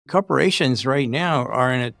corporations right now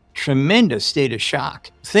are in a tremendous state of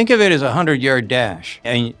shock. Think of it as a 100-yard dash,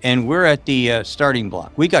 and we're at the starting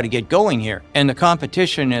block. We got to get going here, and the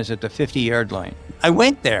competition is at the 50-yard line. I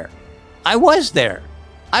went there. I was there.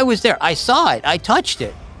 I saw it. I touched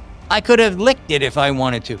it. I could have licked it if I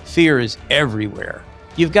wanted to. Fear is everywhere.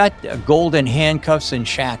 You've got golden handcuffs and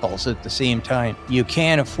shackles at the same time. You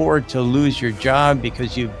can't afford to lose your job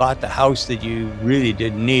because you bought the house that you really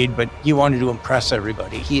didn't need, but you wanted to impress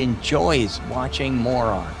everybody. He enjoys watching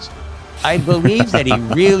morons. I believe that he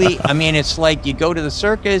really, I mean, it's like you go to the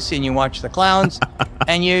circus and you watch the clowns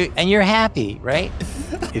and you're happy, right?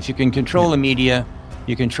 If you can control the media,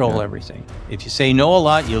 you control everything. If you say no a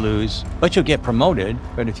lot, you lose, but you'll get promoted.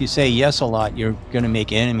 But if you say yes a lot, you're going to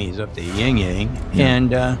make enemies of the yin-yang, and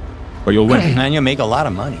but you'll win. And you'll make a lot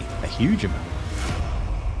of money, a huge amount.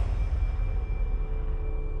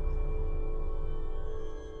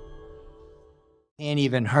 Can't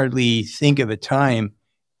even hardly think of a time,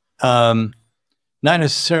 not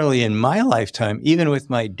necessarily in my lifetime, even with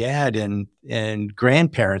my dad and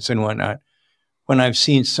grandparents and whatnot, when I've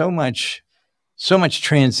seen so much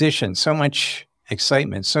transition, so much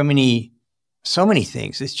excitement, so many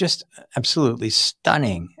things. It's just absolutely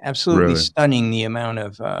stunning, stunning the amount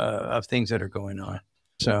of things that are going on.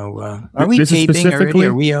 So are we taping already?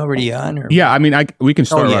 Are we already on? Or yeah, I mean, we can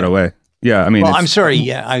start right away. Yeah, I mean. Well, I'm sorry.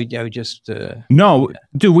 Yeah, I would just. No,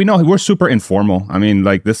 dude, we know we're super informal. I mean,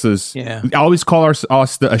 like this is. Yeah. I always call us a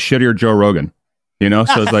shittier Joe Rogan. You know,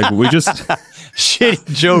 so it's like we just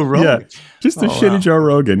shitty Joe Rogan. Yeah, just a shitty Joe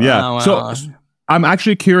Rogan. Yeah. Wow. So. I'm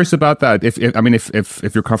actually curious about that. If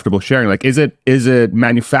you're comfortable sharing, like, is it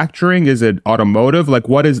manufacturing? Is it automotive? Like,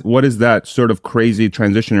 what is that sort of crazy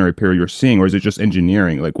transitionary period you're seeing, or is it just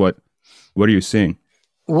engineering? Like, what are you seeing?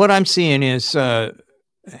 What I'm seeing is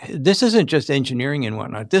this isn't just engineering and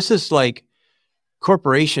whatnot. This is like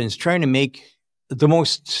corporations trying to make the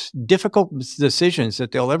most difficult decisions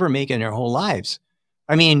that they'll ever make in their whole lives.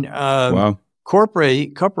 I mean, wow.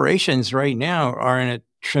 Corporations right now are in a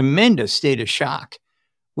tremendous state of shock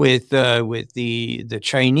with the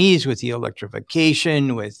Chinese, with the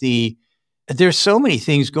electrification, there's so many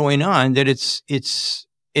things going on that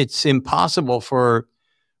it's impossible for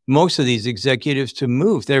most of these executives to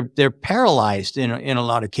move. They're paralyzed in a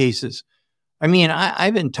lot of cases. I mean,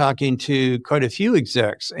 I've been talking to quite a few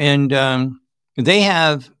execs, and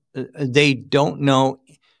they don't know.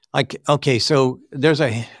 Like, okay, so there's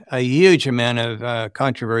a huge amount of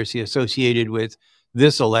controversy associated with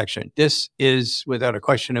this election. This is, without a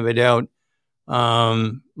question of a doubt,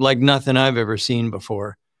 like nothing I've ever seen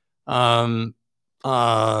before. I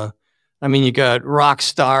mean, you got rock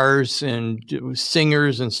stars and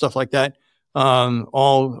singers and stuff like that,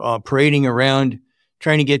 all parading around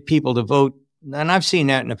trying to get people to vote. And I've seen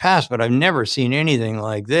that in the past, but I've never seen anything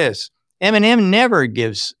like this. Eminem never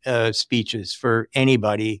gives speeches for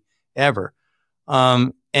anybody ever.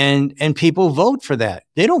 And people vote for that.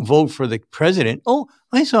 They don't vote for the president. Oh,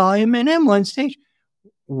 I saw Eminem on stage.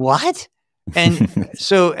 What? And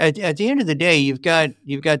so at the end of the day, you've got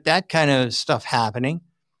that kind of stuff happening.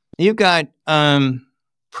 You've got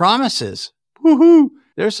promises. Woohoo!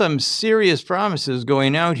 There's some serious promises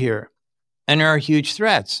going out here, and there are huge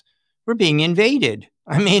threats. We're being invaded.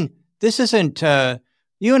 I mean, this isn't.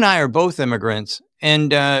 You and I are both immigrants,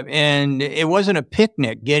 and it wasn't a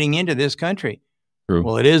picnic getting into this country. True.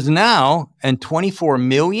 Well, it is now, and 24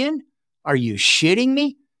 million? Are you shitting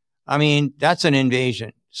me? I mean, that's an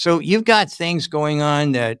invasion. So you've got things going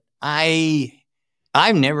on that I've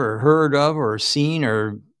never heard of or seen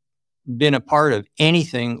or been a part of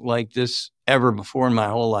anything like this ever before in my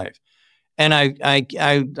whole life. And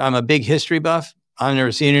I'm a big history buff. I've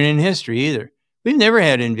never seen it in history either. We've never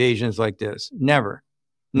had invasions like this. Never.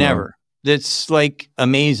 That's like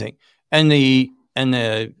amazing. And the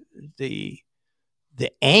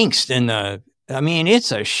angst and I mean,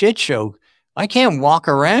 it's a shit show. I can't walk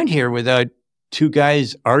around here without two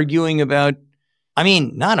guys arguing about, I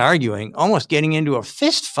mean, not arguing, almost getting into a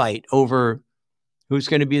fist fight over who's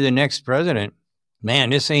going to be the next president.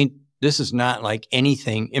 Man, this is not like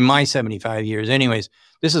anything in my 75 years. Anyways,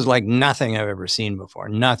 this is like nothing I've ever seen before.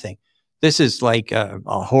 Nothing. This is like a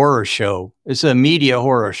horror show. It's a media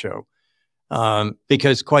horror show.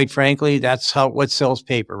 Because quite frankly, that's what sells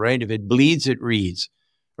paper, right? If it bleeds, it reads,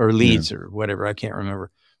 or leads, or whatever. I can't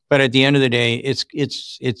remember. But at the end of the day, it's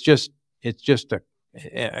just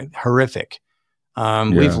horrific.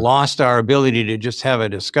 We've lost our ability to just have a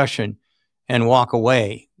discussion and walk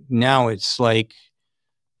away. Now it's like,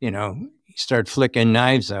 you start flicking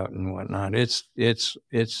knives out and whatnot. It's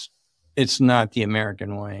not the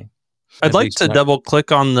American way. I'd like to double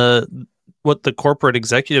click on the what the corporate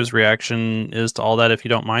executives' reaction is to all that, if you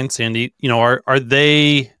don't mind, Sandy. Are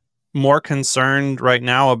they more concerned right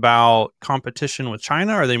now about competition with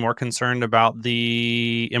China? Are they more concerned about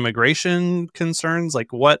the immigration concerns?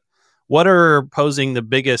 Like what are posing the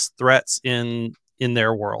biggest threats in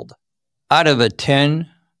their world? Out of a 10,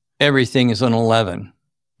 everything is an 11.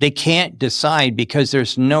 They can't decide because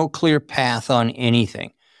there's no clear path on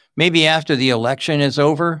anything. Maybe after the election is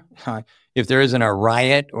over, if there isn't a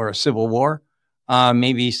riot or a civil war,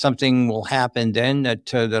 maybe something will happen then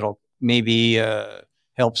that'll maybe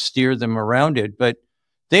help steer them around it. But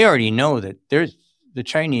they already know that the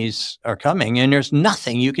Chinese are coming, and there's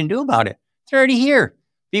nothing you can do about it. They're already here.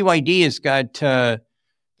 BYD's got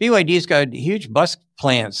huge bus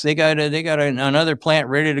plants. They got another plant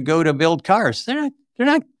ready to go to build cars. They're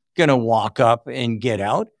not going to walk up and get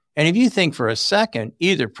out. And if you think for a second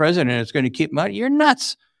either president is going to keep them out, you're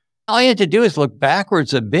nuts. All you have to do is look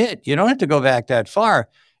backwards a bit. You don't have to go back that far.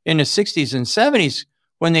 In the 60s and 70s,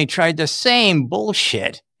 when they tried the same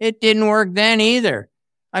bullshit, it didn't work then either.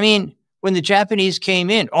 I mean, when the Japanese came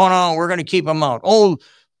in, oh no, we're going to keep them out. Oh,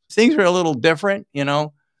 things were a little different,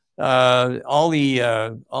 all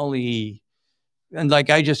the, and like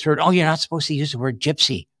I just heard, oh, you're not supposed to use the word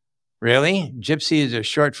gypsy. Really? Gypsy is a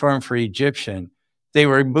short form for Egyptian. They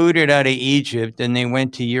were booted out of Egypt and they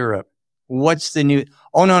went to Europe. What's the new?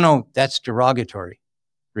 Oh, no, that's derogatory.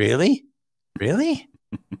 Really?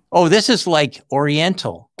 Oh, this is like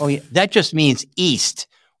Oriental. Oh, yeah, that just means East.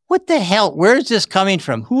 What the hell? Where is this coming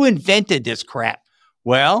from? Who invented this crap?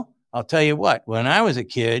 Well, I'll tell you what, when I was a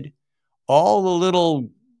kid, all the little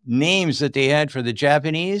names that they had for the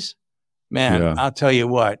Japanese, man, yeah. I'll tell you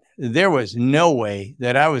what, there was no way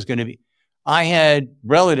that I was going to be. I had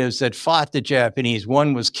relatives that fought the Japanese.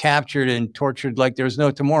 One was captured and tortured like there was no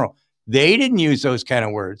tomorrow. They didn't use those kind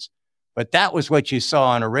of words, but that was what you saw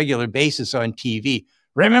on a regular basis on TV.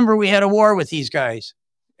 Remember, we had a war with these guys,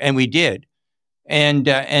 and we did, and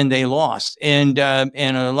they lost, and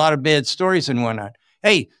a lot of bad stories and whatnot.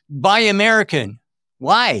 Hey, buy American.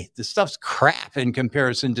 Why? The stuff's crap in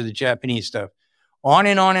comparison to the Japanese stuff. On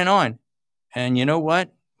and on and on. And you know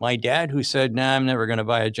what? My dad, who said, nah, I'm never going to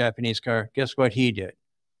buy a Japanese car, guess what he did?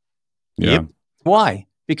 Yeah. Yep. Why?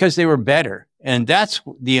 Because they were better. And that's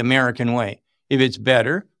the American way. If it's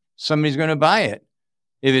better, somebody's going to buy it.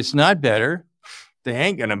 If it's not better, they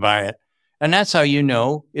ain't going to buy it. And that's how you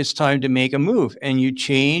know it's time to make a move. And you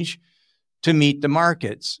change to meet the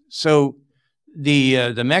markets. So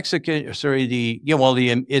it's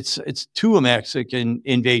two Mexican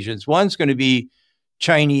invasions. One's going to be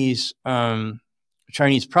Chinese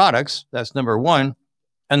products. That's number one.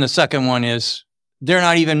 And the second one is they're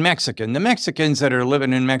not even Mexican. The Mexicans that are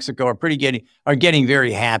living in Mexico are getting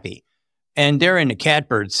very happy, and they're in the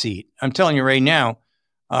catbird seat. I'm telling you right now,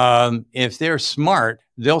 if they're smart,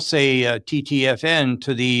 they'll say TTFN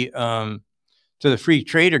to the free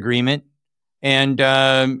trade agreement, and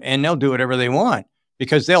they'll do whatever they want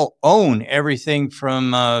because they'll own everything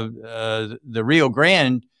from the Rio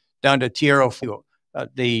Grande down to Tierra Fuego.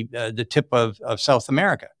 The tip of South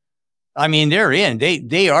America. I mean,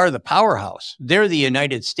 they are the powerhouse. They're the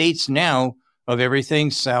United States now of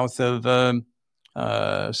everything south of the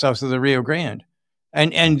Rio Grande.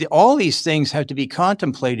 And all these things have to be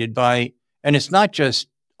contemplated by, and it's not just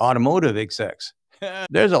automotive execs.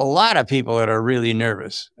 There's a lot of people that are really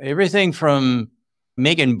nervous. Everything from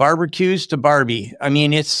making barbecues to Barbie. I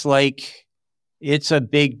mean, it's a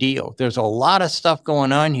big deal. There's a lot of stuff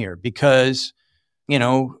going on here because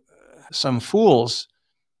some fools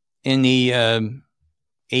in the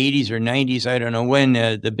 80s or 90s, I don't know when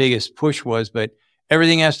the biggest push was, but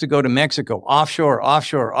everything has to go to Mexico, offshore,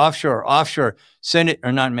 send it,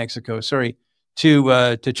 or not Mexico, sorry,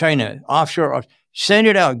 to China, offshore, send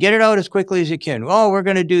it out, get it out as quickly as you can. Oh, we're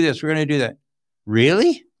going to do this, we're going to do that.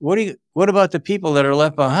 Really? What about the people that are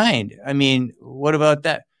left behind? I mean, what about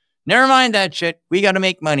that? Never mind that shit. We got to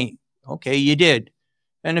make money. Okay, you did.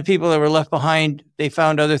 And the people that were left behind, they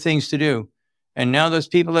found other things to do. And now those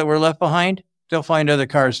people that were left behind, they'll find other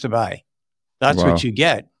cars to buy. That's what you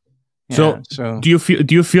get. So do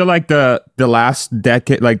you feel like the last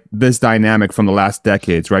decade, like this dynamic from the last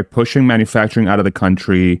decades, right? Pushing manufacturing out of the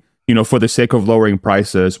country, for the sake of lowering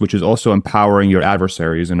prices, which is also empowering your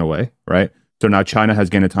adversaries in a way, right? So now China has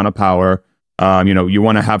gained a ton of power. You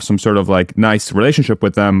want to have some sort of like nice relationship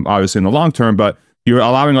with them, obviously in the long term, but you're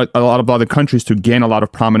allowing a lot of other countries to gain a lot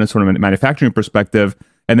of prominence from a manufacturing perspective.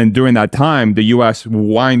 And then during that time, the U.S.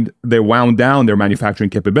 wound down their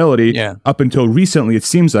manufacturing capability up until recently, it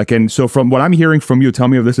seems like. And so from what I'm hearing from you, tell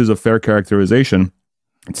me if this is a fair characterization.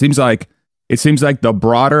 It seems like the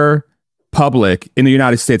broader public in the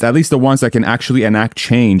United States, at least the ones that can actually enact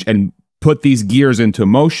change and put these gears into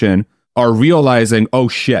motion, are realizing, oh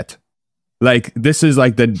shit, like this is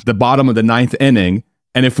like the bottom of the ninth inning.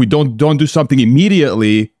 And if we don't do something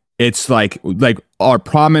immediately, it's like our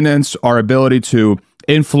prominence, our ability to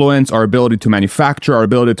influence, our ability to manufacture, our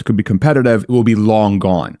ability to be competitive will be long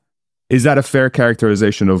gone. Is that a fair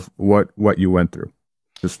characterization of what you went through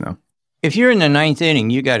just now? If you're in the ninth inning,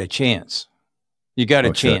 you got a chance. You got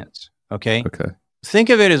a chance. Okay. Okay. Think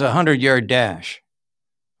of it as a 100-yard dash.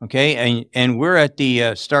 Okay. And we're at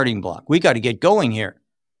the starting block. We got to get going here.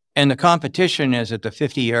 And the competition is at the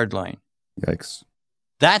 50-yard line. Yikes.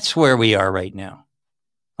 That's where we are right now.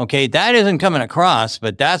 Okay. That isn't coming across,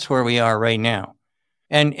 but that's where we are right now.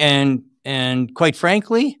 And quite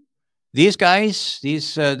frankly, these guys,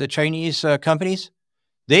 the Chinese companies,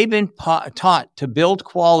 they've been taught to build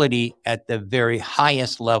quality at the very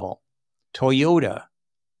highest level. Toyota,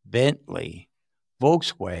 Bentley,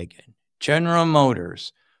 Volkswagen, General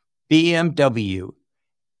Motors, BMW,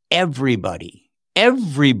 everybody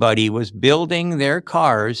was building their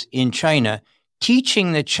cars in China,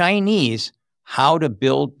 teaching the Chinese how to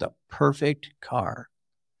build the perfect car.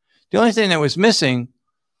 The only thing that was missing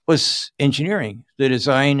was engineering, the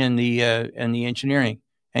design and the engineering.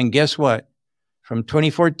 And guess what? From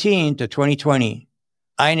 2014 to 2020,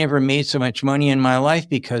 I never made so much money in my life.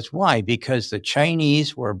 Because why? Because the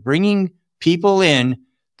Chinese were bringing people in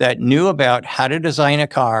that knew about how to design a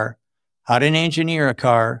car, how to engineer a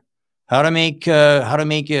car, how to make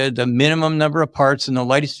the minimum number of parts in the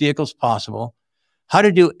lightest vehicles possible, how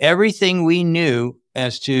to do everything we knew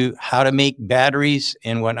as to how to make batteries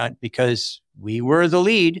and whatnot, because we were the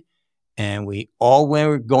lead, and we all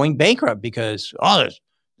were going bankrupt because, there's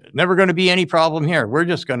never going to be any problem here. We're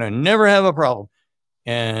just going to never have a problem.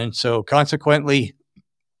 And so consequently,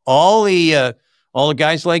 all the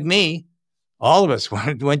guys like me, all of us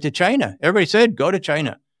went to China. Everybody said, go to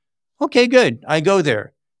China. Okay, good. I go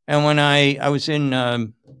there. And when I was in,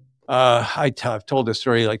 I've told this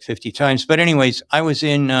story like 50 times, but anyways, I was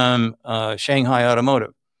in Shanghai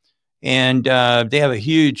Automotive, and they have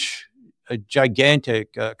a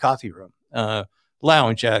gigantic coffee room,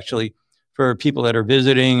 lounge actually, for people that are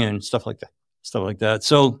visiting and stuff like that.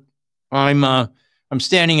 So I'm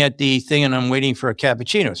standing at the thing, and I'm waiting for a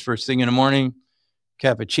cappuccino. It's first thing in the morning,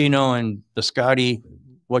 cappuccino and biscotti.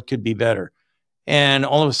 What could be better? And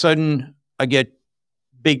all of a sudden, I get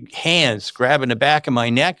big hands grabbing the back of my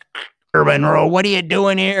neck. Munro, what are you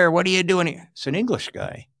doing here? What are you doing here? It's an English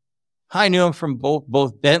guy. I knew him from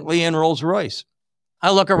both Bentley and Rolls Royce.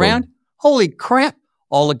 I look around. Holy crap.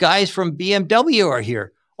 All the guys from BMW are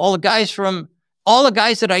here. All the guys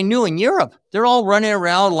that I knew in Europe, they're all running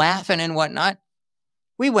around laughing and whatnot.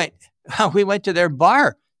 We went to their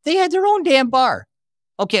bar. They had their own damn bar.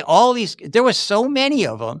 Okay, there was so many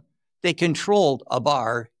of them, they controlled a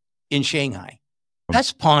bar in Shanghai.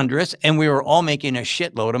 That's ponderous, and we were all making a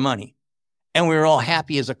shitload of money. And we were all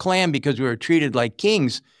happy as a clam because we were treated like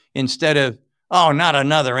kings instead of, not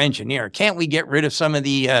another engineer. Can't we get rid of some of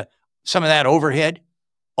that overhead?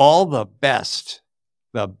 All the best,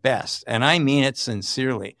 and I mean it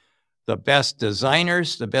sincerely, the best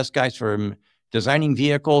designers, the best guys for designing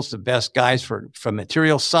vehicles, the best guys for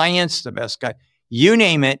material science, the best guy, you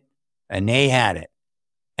name it, and they had it.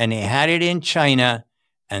 And they had it in China,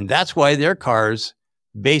 and that's why their cars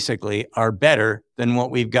basically are better than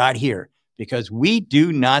what we've got here, because we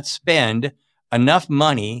do not spend enough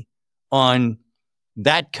money on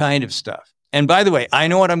that kind of stuff. And by the way, I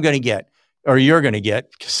know what I'm going to get, or you're going to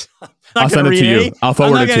get, because I'll send it to you. I'll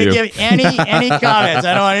forward it to you. I'm not going to give any comments.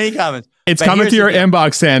 I don't want any comments. It's coming to your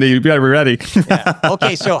inbox, Sandy. You better be ready. Yeah.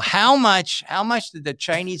 Okay, so how much did the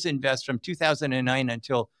Chinese invest from 2009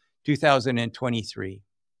 until 2023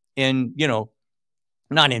 in,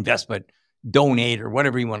 not invest, but donate, or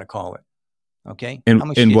whatever you want to call it? Okay. In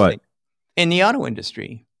what? Think? In the auto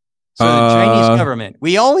industry. So the Chinese government,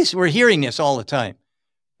 we're hearing this all the time.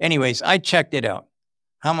 Anyways, I checked it out.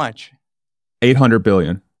 How much? 800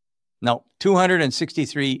 billion. No,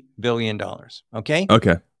 $263 billion. Okay.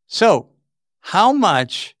 Okay. So how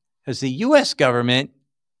much has the U.S. government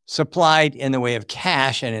supplied in the way of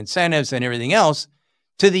cash and incentives and everything else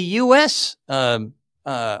to the U.S.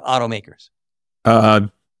 Automakers?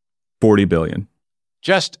 40 billion.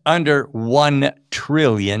 Just under $1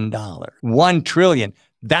 trillion. 1 trillion.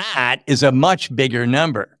 That is a much bigger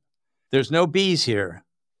number. There's no B's here.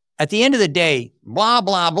 At the end of the day, blah,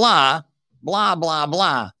 blah, blah, blah, blah,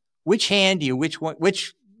 blah. Which hand do you, which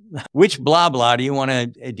blah, blah do you want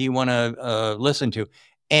to listen to?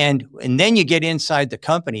 And then you get inside the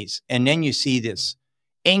companies, and then you see this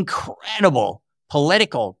incredible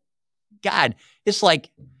political God, it's like,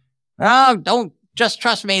 oh, don't just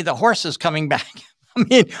trust me. The horse is coming back. I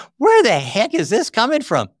mean, where the heck is this coming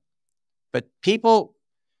from? But people,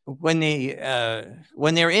 when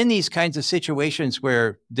they're in these kinds of situations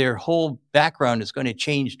where their whole background is going to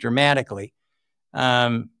change dramatically,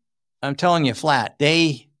 I'm telling you flat,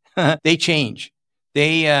 they change.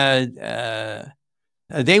 They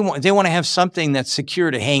want to have something that's secure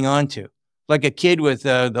to hang on to, like a kid with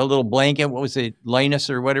the little blanket. What was it, Linus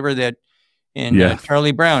or whatever that in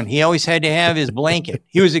Charlie Brown? He always had to have his blanket.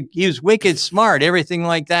 He was wicked smart, everything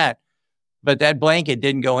like that. But that blanket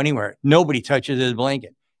didn't go anywhere. Nobody touches his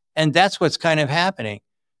blanket. And that's what's kind of happening.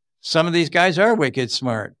 Some of these guys are wicked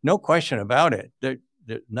smart. No question about it. They're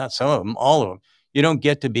not some of them, all of them. You don't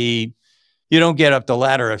get up the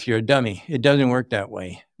ladder if you're a dummy. It doesn't work that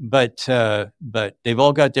way. But they've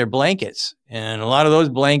all got their blankets. And a lot of those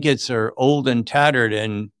blankets are old and tattered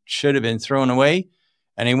and should have been thrown away.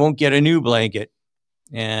 And they won't get a new blanket.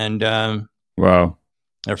 And wow,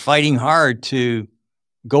 they're fighting hard to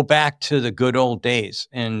go back to the good old days.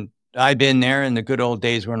 And I've been there, and the good old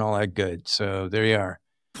days weren't all that good. So there you are.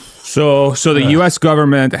 So the U.S.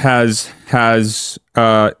 government has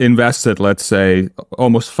invested, let's say,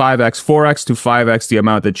 almost 4x to 5x the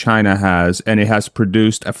amount that China has, and it has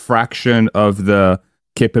produced a fraction of the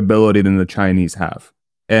capability than the Chinese have.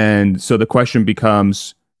 And so the question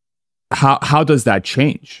becomes, how does that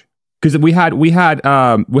change? Because we had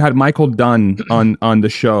Michael Dunn on the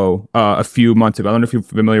show a few months ago. I don't know if you're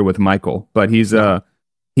familiar with Michael, but he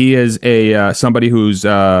is somebody who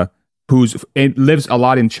lives a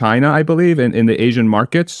lot in China, I believe, in the Asian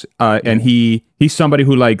markets, and he's somebody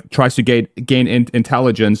who like tries to gain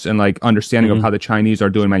intelligence and like understanding of how the Chinese are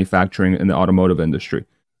doing manufacturing in the automotive industry.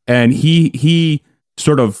 And he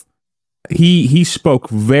spoke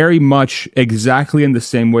very much exactly in the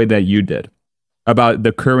same way that you did about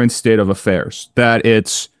the current state of affairs, that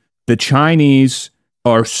it's the Chinese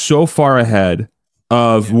are so far ahead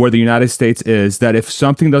of where the United States is that if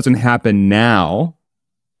something doesn't happen now,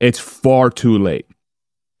 it's far too late.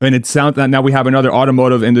 And it sounds that now we have another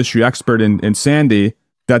automotive industry expert in Sandy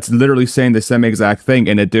that's literally saying the same exact thing,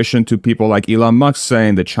 in addition to people like Elon Musk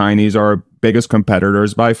saying the Chinese are our biggest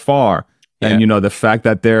competitors by far. Yeah. And, you know, the fact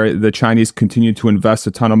that the Chinese continue to invest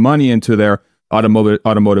a ton of money into their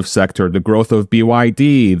automotive sector, the growth of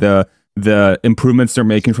BYD, the improvements they're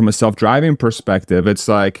making from a self-driving perspective. It's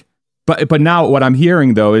like, but now what I'm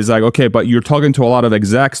hearing though is like, okay, but you're talking to a lot of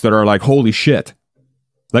execs that are like, holy shit.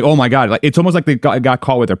 Like, oh my God, like it's almost like they got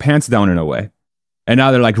caught with their pants down in a way. And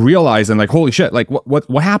now they're like realizing like, holy shit, like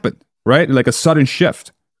what happened? Right? Like a sudden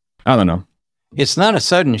shift. I don't know. It's not a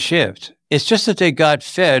sudden shift. It's just that they got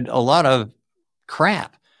fed a lot of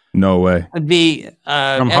crap. No way. It'd be from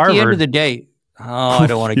at Harvard. The end of the day. Oh, I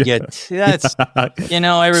don't want to get that's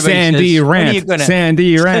everybody Sandy says, rant.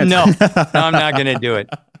 Sandy rant. No, I'm not going to do it.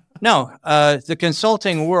 No, the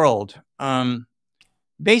consulting world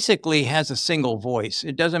basically has a single voice.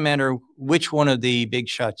 It doesn't matter which one of the big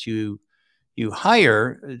shots you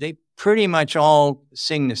hire, they pretty much all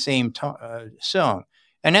sing the same song.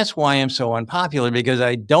 And that's why I'm so unpopular, because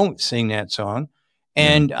I don't sing that song.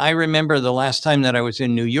 And I remember the last time that I was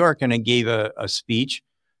in New York and I gave a speech.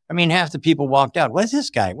 I mean, half the people walked out. What is this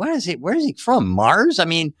guy? Where is he from? Mars? I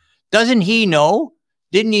mean, doesn't he know?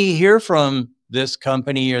 Didn't he hear from this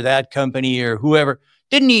company or that company or whoever?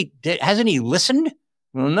 Hasn't he listened?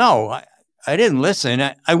 Well, no, I didn't listen.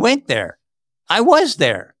 I went there. I was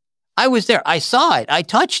there. I saw it. I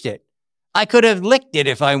touched it. I could have licked it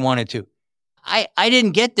if I wanted to. I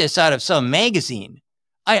didn't get this out of some magazine.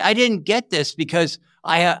 I didn't get this because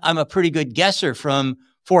I'm a pretty good guesser from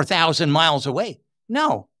 4,000 miles away.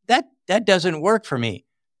 No, that doesn't work for me.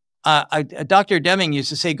 Dr. Deming used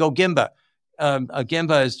to say, go Gimba. A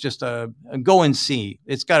Gimba is just a go and see.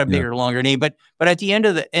 It's got a bigger, longer name. But at the end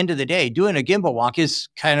of the day, doing a Gimba walk is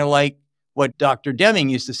kind of like what Dr. Deming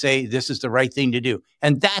used to say, this is the right thing to do.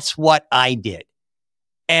 And that's what I did.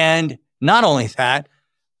 And not only that,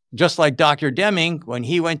 just like Dr. Deming, when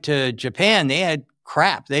he went to Japan, they had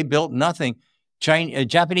crap. They built nothing.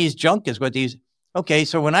 Japanese junk is what these. Okay,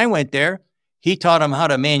 so when I went there, he taught them how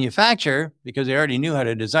to manufacture because they already knew how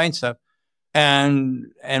to design stuff.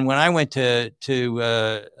 And when I went to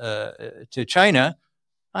China,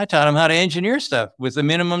 I taught them how to engineer stuff with the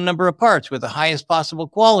minimum number of parts, with the highest possible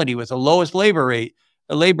quality, with the lowest labor rate,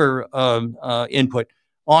 input,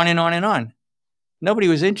 on and on and on. Nobody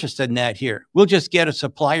was interested in that here. We'll just get a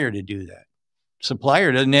supplier to do that.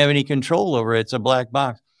 Supplier doesn't have any control over it. It's a black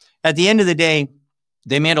box. At the end of the day,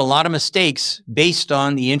 they made a lot of mistakes based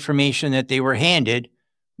on the information that they were handed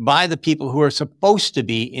by the people who are supposed to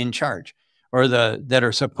be in charge. or that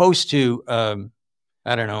are supposed to,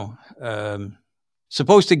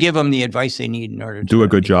 supposed to give them the advice they need in order to do a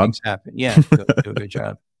good make job. things happen. Yeah, do a good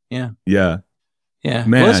job. Yeah. Yeah. Yeah.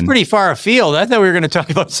 Man. Well, it's pretty far afield. I thought we were going to talk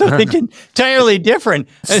about something entirely different.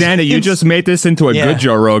 Sandy, you just made this into a good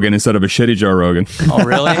Joe Rogan instead of a shitty Joe Rogan. Oh,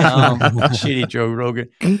 really? Shitty Joe Rogan.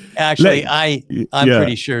 Actually, I'm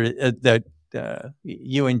pretty sure that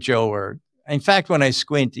you and Joe are, in fact, when I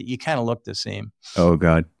squint, you kind of look the same. Oh,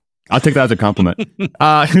 God. I'll take that as a compliment. No,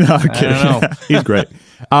 I'm kidding. I don't know. He's great.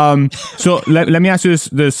 So let me ask you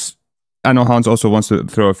this. I know Hans also wants to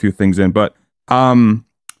throw a few things in, but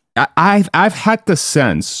I've had the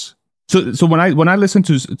sense. So when I listen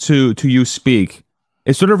to you speak,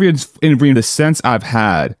 it's sort of in the sense I've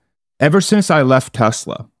had ever since I left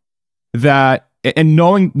Tesla, that, and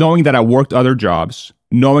knowing that I worked other jobs,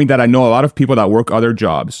 knowing that I know a lot of people that work other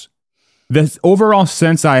jobs, the overall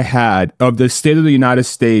sense I had of the state of the United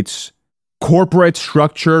States corporate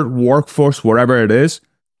structure, workforce, whatever it is,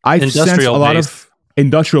 I sensed a lot of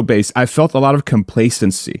industrial base. I felt a lot of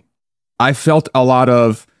complacency. I felt a lot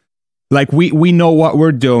of, like, we know what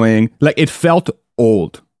we're doing. Like, it felt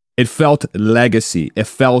old. It felt legacy. It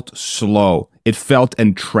felt slow. It felt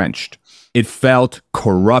entrenched. It felt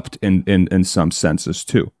corrupt in some senses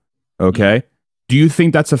too. Okay? Do you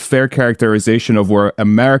think that's a fair characterization of where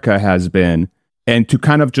America has been? And to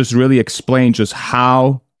kind of just really explain just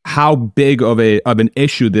how big of an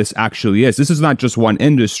issue this actually is. This is not just one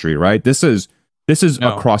industry, right? This is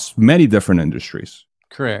across many different industries.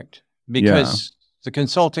 Correct. Because the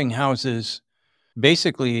consulting houses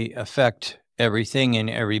basically affect everything and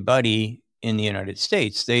everybody in the United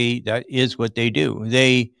States. That is what they do.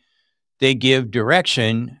 They give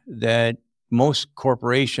direction that most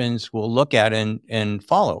corporations will look at and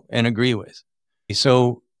follow and agree with.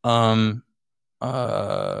 So at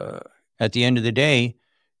the end of the day,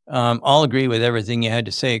 I'll agree with everything you had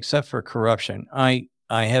to say except for corruption.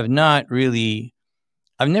 I've never really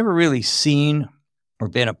seen or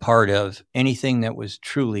been a part of anything that was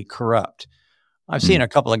truly corrupt. I've seen a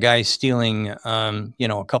couple of guys stealing, a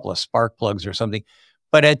couple of spark plugs or something.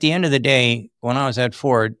 But at the end of the day, when I was at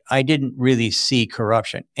Ford, I didn't really see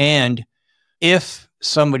corruption. And if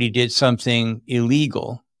somebody did something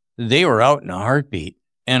illegal, they were out in a heartbeat.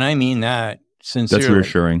 And I mean that sincerely. That's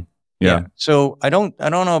reassuring. Yeah. So I don't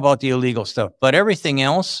know about the illegal stuff, but everything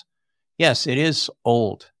else, yes, it is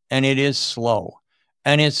old and it is slow.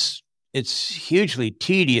 And it's hugely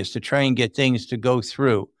tedious to try and get things to go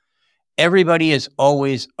through. Everybody is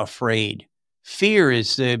always afraid. Fear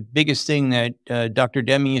is the biggest thing that Dr.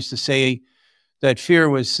 Deming used to say, that fear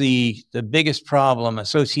was the biggest problem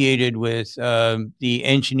associated with the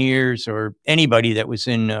engineers or anybody that was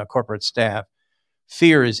in corporate staff.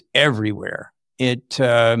 Fear is everywhere. I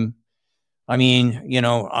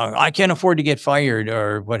can't afford to get fired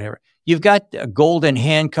or whatever. You've got golden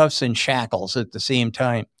handcuffs and shackles at the same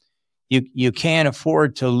time. You can't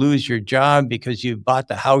afford to lose your job because you bought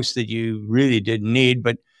the house that you really didn't need,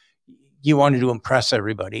 but you wanted to impress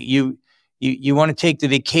everybody. You want to take the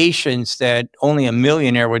vacations that only a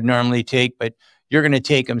millionaire would normally take, but you're going to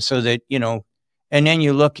take them so that, and then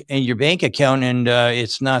you look in your bank account and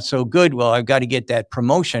it's not so good. Well, I've got to get that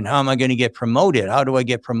promotion. How am I going to get promoted? How do I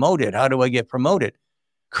get promoted? How do I get promoted?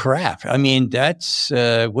 Crap. I mean, that's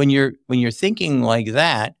when you're thinking like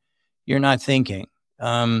that, you're not thinking.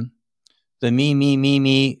 The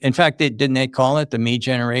me. In fact, didn't they call it the me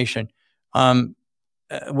generation?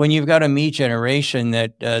 When you've got a me generation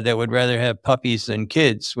that would rather have puppies than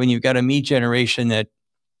kids, when you've got a me generation that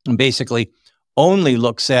basically only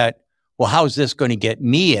looks at, well, how's this going to get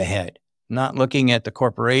me ahead? Not looking at the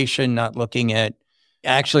corporation, not looking at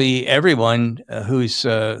actually everyone whose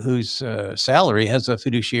salary has a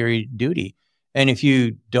fiduciary duty. And if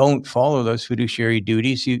you don't follow those fiduciary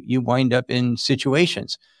duties, you wind up in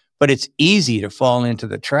situations. But it's easy to fall into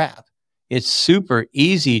the trap. It's super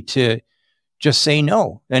easy to just say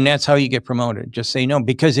no. And that's how you get promoted. Just say no.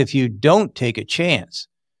 Because if you don't take a chance,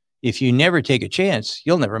 if you never take a chance,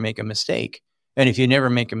 you'll never make a mistake. And if you never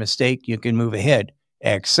make a mistake, you can move ahead,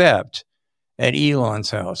 except at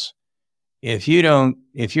Elon's house. If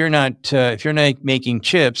you're not making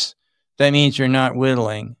chips, that means you're not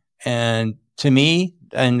whittling. And to me,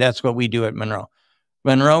 and that's what we do at Munro.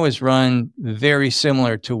 Munro is run very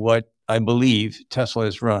similar to what I believe Tesla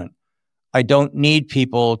is run. I don't need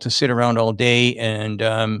people to sit around all day and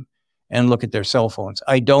look at their cell phones.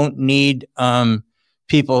 I don't need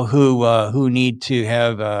people who need to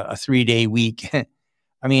have a 3-day week.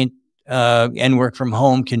 I mean, and work from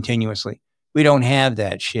home continuously. We don't have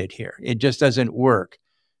that shit here. It just doesn't work.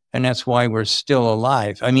 And that's why we're still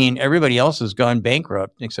alive. I mean, everybody else has gone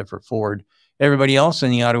bankrupt except for Ford Everybody else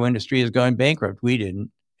in the auto industry has gone bankrupt. We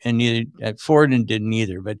didn't, and neither Ford didn't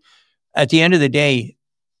either. But at the end of the day,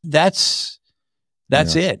 that's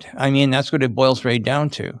it. I mean, that's what it boils right down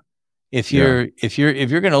to. If you're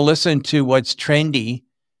going to listen to what's trendy,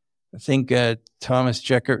 I think Thomas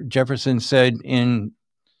Jefferson said in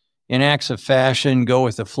acts of fashion, go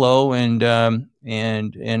with the flow, and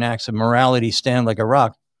in acts of morality, stand like a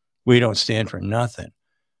rock. We don't stand for nothing.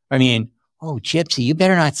 I mean, oh, Gypsy, you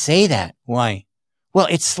better not say that. Why? Well,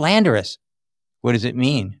 it's slanderous. What does it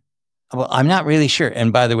mean? Well, I'm not really sure.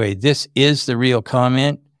 And by the way, this is the real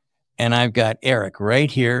comment, and I've got Eric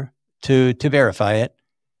right here to verify it.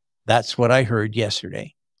 That's what I heard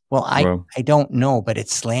yesterday. Well, I don't know, but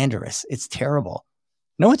it's slanderous. It's terrible.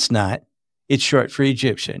 No, it's not. It's short for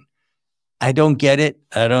Egyptian. I don't get it.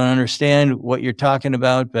 I don't understand what you're talking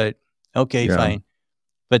about, but okay, fine.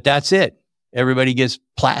 But that's it. Everybody gets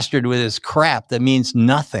plastered with this crap that means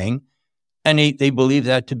nothing, and they believe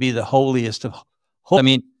that to be the holiest of holy. I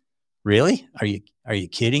mean, really? Are you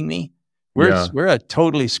kidding me? We're a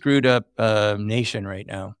totally screwed up nation right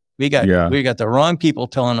now. We got the wrong people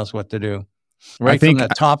telling us what to do, right from the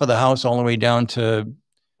top of the house all the way down to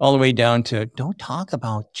don't talk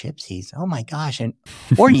about gypsies. Oh my gosh, and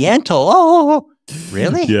Oriental. Oh,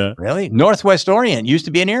 really? Yeah, really. Northwest Orient used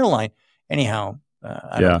to be an airline. Anyhow,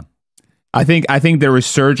 I think the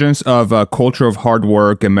resurgence of a culture of hard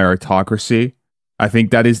work and meritocracy. I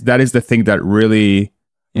think that is the thing that really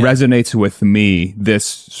resonates with me this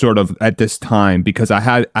sort of at this time, because I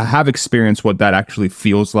have experienced what that actually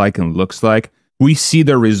feels like and looks like. We see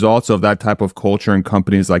the results of that type of culture in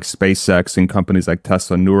companies like SpaceX, in companies like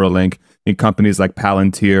Tesla, Neuralink, in companies like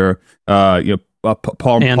Palantir,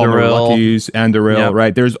 Palmer Lucky's, Anduril,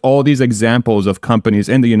 right? There's all these examples of companies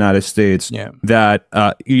in the United States that,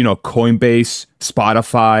 Coinbase,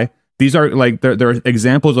 Spotify. These are like, they're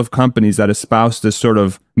examples of companies that espouse this sort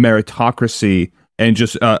of meritocracy and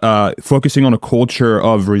just focusing on a culture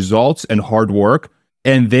of results and hard work.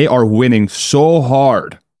 And they are winning so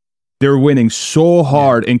hard. They're winning so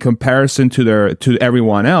hard in comparison to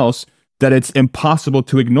everyone else that it's impossible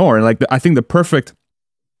to ignore. And I think the perfect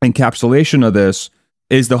encapsulation of this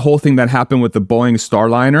is the whole thing that happened with the Boeing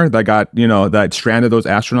Starliner that got, that stranded those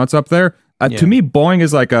astronauts up there. To me, Boeing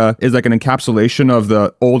is like an encapsulation of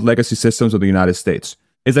the old legacy systems of the United States.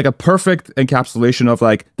 It's like a perfect encapsulation of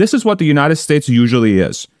this is what the United States usually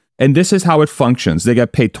is. And this is how it functions. They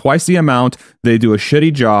get paid twice the amount, they do a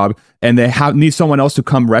shitty job, and they need someone else to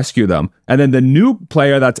come rescue them. And then the new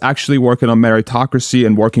player that's actually working on meritocracy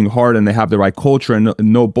and working hard, and they have the right culture and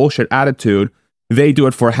no bullshit attitude, they do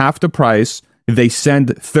it for half the price. They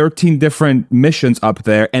send 13 different missions up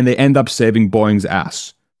there, and they end up saving Boeing's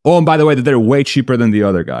ass. Oh, and by the way, they're way cheaper than the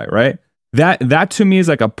other guy, right? That to me is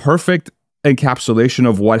like a perfect encapsulation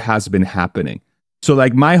of what has been happening. So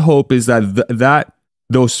my hope is that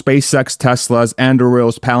those SpaceX, Teslas,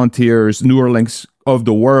 Andurils, Palantirs, Neuralinks of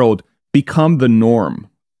the world become the norm.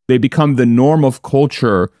 They become the norm of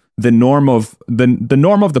culture, the norm of the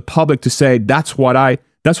norm of the public to say, that's what I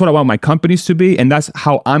want my companies to be, and that's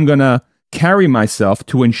how I'm gonna carry myself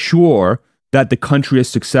to ensure that the country is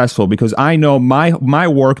successful, because I know my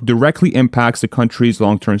work directly impacts the country's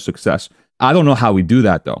long-term success. I don't know how we do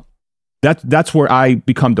that though. That's where I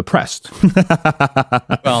become depressed.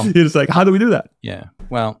 Well, it's like, how do we do that? Yeah.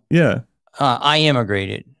 Well, I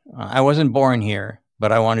immigrated. I wasn't born here,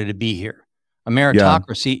 but I wanted to be here. A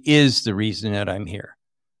meritocracy is the reason that I'm here.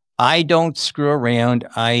 I don't screw around.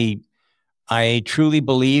 I truly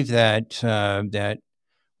believe that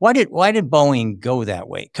why did Boeing go that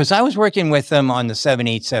way? Because I was working with them on the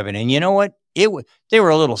 787, and you know what? They were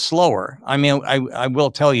a little slower. I mean, I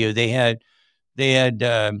will tell you, they had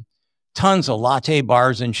tons of latte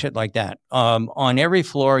bars and shit like that. On every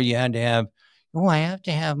floor, you had to have, I have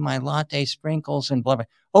to have my latte sprinkles and blah, blah.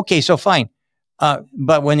 Okay, so fine.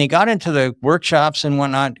 But when they got into the workshops and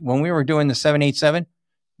whatnot, when we were doing the 787,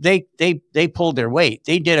 they pulled their weight.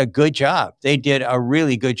 They did a good job. They did a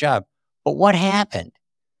really good job. But what happened?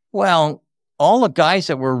 Well, all the guys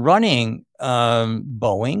that were running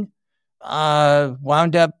Boeing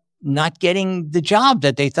wound up not getting the job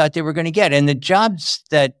that they thought they were going to get. And the jobs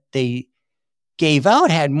that they gave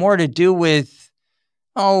out had more to do with,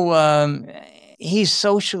 he's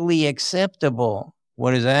socially acceptable.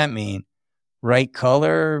 What does that mean? Right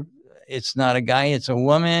color. It's not a guy, it's a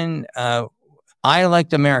woman. I like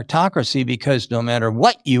the meritocracy because no matter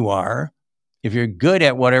what you are, if you're good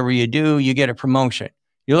at whatever you do, you get a promotion.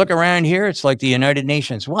 You look around here, it's like the United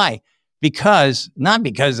Nations. Why? Not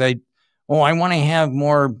because I want to have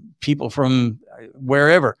more people from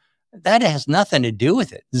wherever. That has nothing to do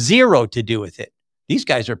with it. Zero to do with it. these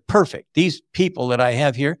guys are perfect. These people that I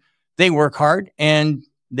have here, they work hard and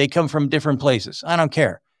they come from different places. I don't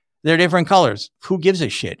care. They're different colors. Who gives a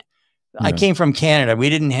shit? Yeah. I came from Canada. We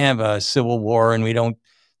didn't have a civil war and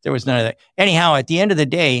there was none of that. Anyhow, at the end of the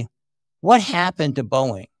day, what happened to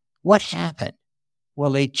Boeing? What happened?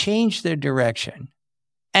 Well, they changed their direction.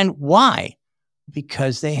 And why?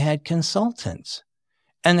 Because they had consultants.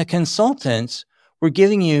 And the consultants were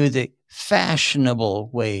giving you the fashionable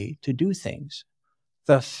way to do things.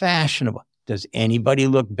 The fashionable. Does anybody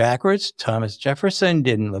look backwards? Thomas Jefferson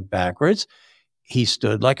didn't look backwards. He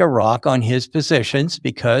stood like a rock on his positions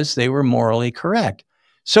because they were morally correct.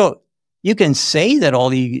 So you can say that all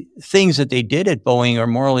the things that they did at Boeing are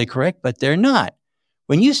morally correct, but they're not.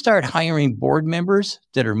 When you start hiring board members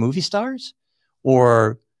that are movie stars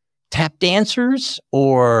or tap dancers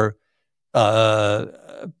or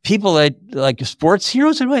people that like sports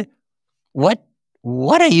heroes, and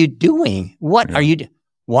what are you doing? What are you doing?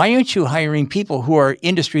 Why aren't you hiring people who are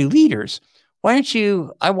industry leaders? Why aren't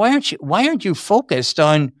you focused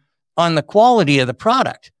on the quality of the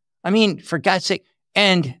product? I mean, for God's sake,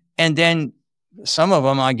 and then some of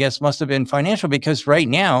them, I guess, must have been financial, because right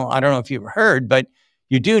now, I don't know if you've heard, but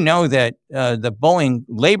you do know that the Boeing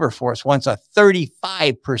labor force wants a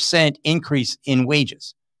 35% increase in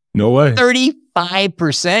wages. No way.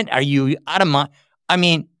 35%? Are you out of mind? I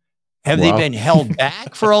mean, have they been held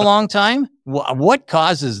back for a long time? What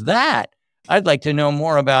causes that? I'd like to know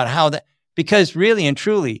more about how that, because really and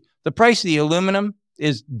truly, the price of the aluminum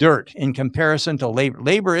is dirt in comparison to labor.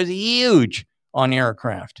 Labor is huge on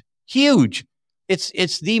aircraft. Huge.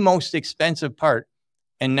 It's the most expensive part.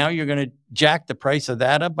 And now you're going to jack the price of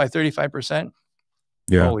that up by 35%?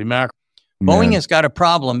 Yeah. Holy mackerel. Boeing has got a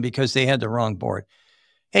problem because they had the wrong board.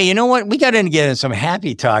 Hey, you know what? We got to get in some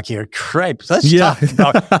happy talk here. Cripes. Let's talk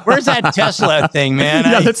about, where's that Tesla thing, man?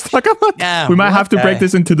 Let's talk about we might have to break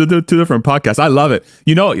this into the two different podcasts. I love it.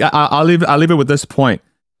 You know, I'll leave it with this point.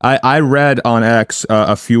 I read on X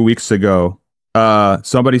a few weeks ago,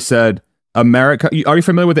 somebody said, America, are you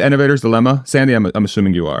familiar with the innovator's dilemma? Sandy, I'm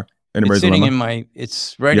assuming you are. It's sitting in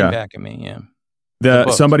it's right in back of me,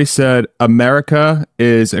 Somebody said, America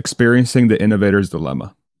is experiencing the innovator's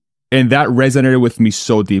dilemma. And that resonated with me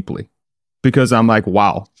so deeply because I'm like,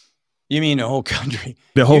 wow. You mean the whole country?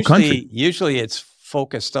 The whole country. Usually it's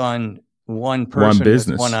focused on one person, one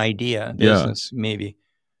business, one idea, business maybe.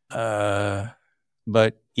 But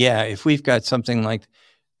yeah, if we've got something like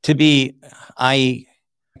I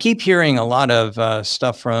keep hearing a lot of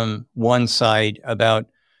stuff from one side about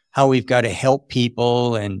how we've got to help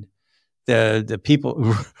people, and the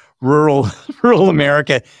people, rural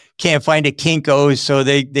America can't find a Kinko's, so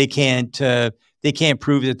they can't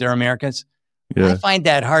prove that they're Americans. Yeah. I find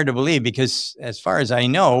that hard to believe because, as far as I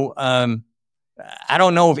know, I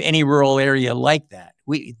don't know of any rural area like that.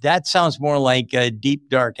 That sounds more like deep,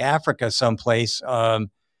 dark Africa someplace,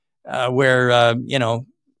 where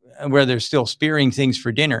they're still spearing things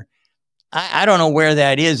for dinner. I don't know where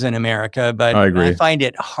that is in America, but I find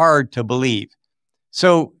it hard to believe.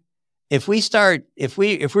 So if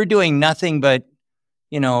we're doing nothing but,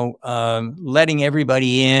 letting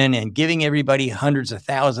everybody in and giving everybody hundreds of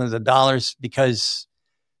thousands of dollars because,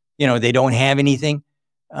 they don't have anything,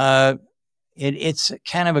 it's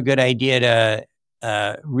kind of a good idea to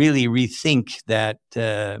really rethink that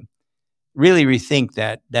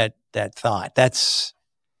thought. That's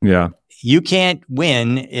you can't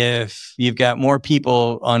win if you've got more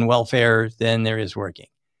people on welfare than there is working.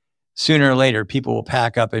 Sooner or later, people will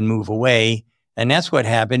pack up and move away. And that's what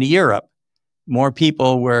happened to Europe. More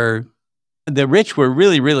people the rich were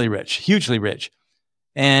really, really rich, hugely rich.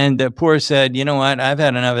 And the poor said, you know what? I've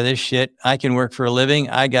had enough of this shit. I can work for a living.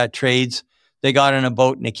 I got trades. They got on a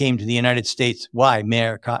boat and they came to the United States. Why?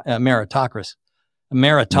 Meritocracy.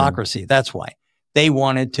 Meritocracy. That's why. They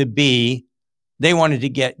wanted to be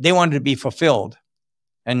fulfilled.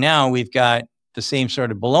 And now we've got the same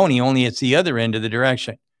sort of baloney, only it's the other end of the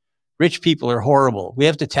direction. Rich people are horrible. We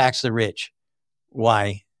have to tax the rich.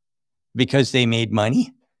 Why? Because they made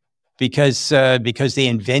money? Because they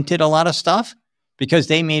invented a lot of stuff? Because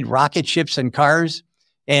they made rocket ships and cars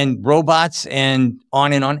and robots and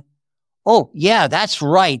on and on? Oh, yeah, that's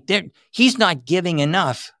right. He's not giving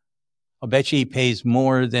enough. I'll bet you he pays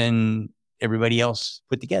more than everybody else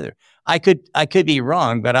put together. I could be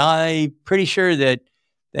wrong, but I'm pretty sure that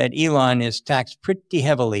Elon is taxed pretty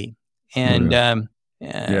heavily. And I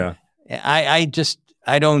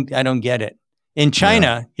don't get it. In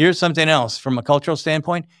China, here's something else from a cultural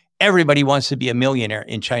standpoint. Everybody wants to be a millionaire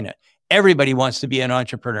in China. Everybody wants to be an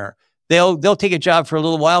entrepreneur. They'll take a job for a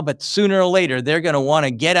little while, but sooner or later, they're going to want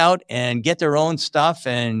to get out and get their own stuff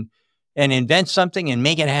and and invent something and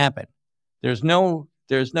make it happen. There's no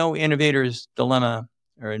innovator's dilemma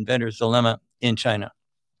or inventor's dilemma in China.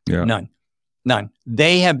 Yeah. None.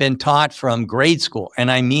 They have been taught from grade school,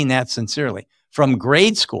 and I mean that sincerely, from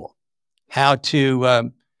grade school, how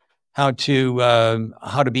to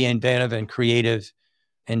be inventive and creative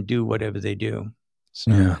and do whatever they do.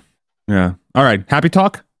 So. Yeah. All right. Happy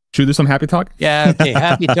talk. Should we do some happy talk? Yeah. Okay.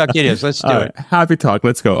 Happy talk it is. Let's do it. Happy talk.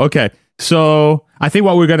 Let's go. Okay. So I think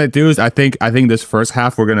what we're gonna do is I think this first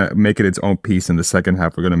half we're gonna make it its own piece, and the second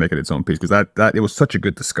half we're gonna make it its own piece because that it was such a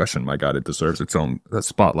good discussion. My God, it deserves its own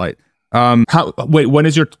spotlight. When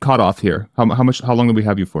is your cutoff here? How long do we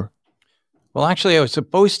have you for? Well, actually, I was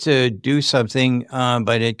supposed to do something,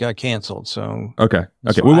 but it got canceled. So okay,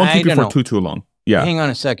 we won't keep you for too long. Yeah. Hang on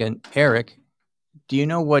a second, Eric. Do you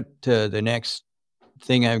know what the next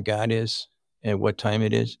thing I've got is and what time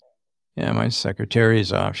it is? Yeah, my secretary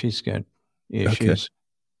is off. She's got issues,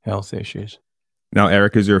 health issues. Now,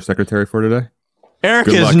 Eric is your secretary for today? Eric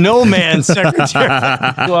is no man's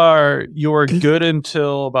secretary. You are good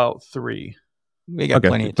until about 3. We got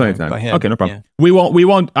plenty of time. Go ahead. Okay, no problem. Yeah. We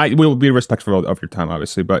will be respectful of your time,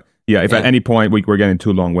 obviously. But yeah, if at any point we're getting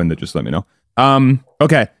too long-winded, just let me know.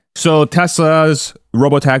 Okay. So Tesla's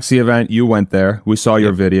robotaxi event, you went there. We saw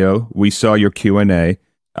your video. We saw your Q&A.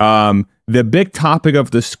 The big topic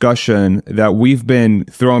of discussion that we've been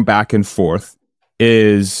throwing back and forth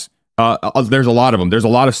is there's a lot of them. There's a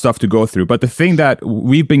lot of stuff to go through. But the thing that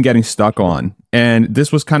we've been getting stuck on, and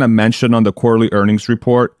this was kind of mentioned on the quarterly earnings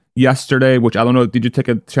report yesterday, which I don't know, did you take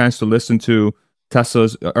a chance to listen to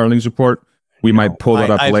Tesla's earnings report? We might pull that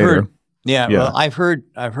up later. Well, I've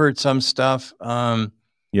heard some stuff.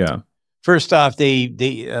 First off,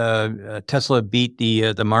 Tesla beat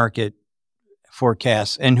the market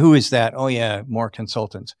forecasts. And who is that? Oh yeah, more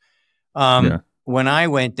consultants. When I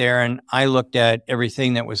went there and I looked at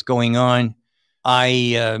everything that was going on,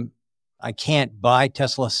 I can't buy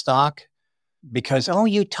Tesla stock because,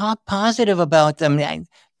 you talk positive about them.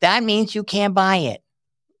 That means you can't buy it.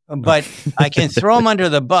 But I can throw them under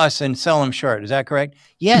the bus and sell them short. Is that correct?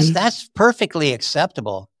 Yes, that's perfectly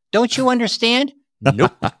acceptable. Don't you understand?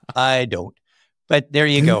 Nope, I don't. But there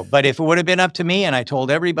you go. But if it would have been up to me and I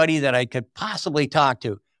told everybody that I could possibly talk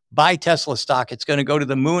to, buy Tesla stock, it's going to go to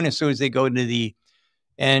the moon as soon as they go to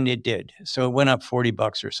and it did. So it went up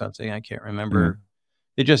 $40 or something. I can't remember.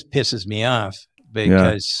 It just pisses me off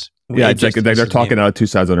because it's like they're talking out of two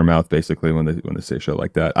sides of their mouth, basically, when they say shit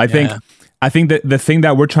like that. I think that the thing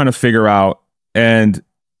that we're trying to figure out, and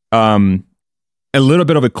a little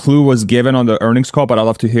bit of a clue was given on the earnings call, but I'd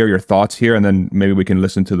love to hear your thoughts here, and then maybe we can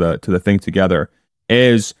listen to the thing together.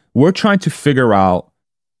 Is we're trying to figure out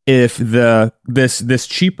if this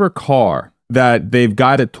cheaper car that they've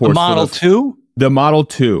guided towards the Model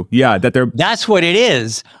 2, that's what it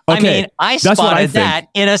is. Okay. I mean, I spotted that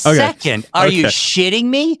in a second. Are you shitting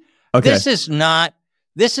me? Okay.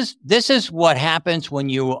 This is what happens when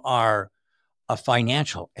you are a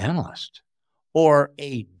financial analyst or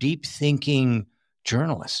a deep thinking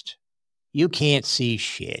journalist. You can't see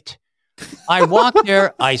shit. I walked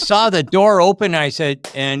there, I saw the door open, I said,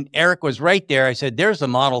 and Eric was right there. I said, there's the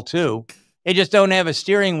Model 2. They just don't have a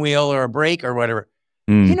steering wheel or a brake or whatever.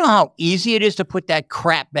 You know how easy it is to put that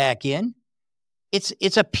crap back in?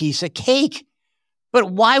 It's a piece of cake.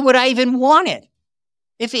 But why would I even want it?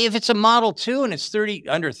 If it's a Model 2 and it's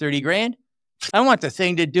under 30 grand, I want the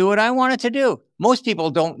thing to do what I want it to do. Most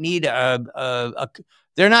people don't need they're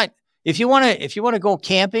not, if you want to go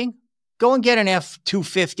camping, go and get an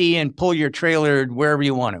F-250 and pull your trailer wherever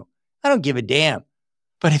you want to. I don't give a damn.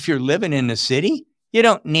 But if you're living in the city, you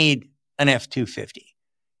don't need an F-250.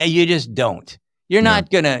 And you just don't. You're not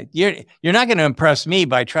gonna impress me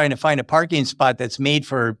by trying to find a parking spot that's made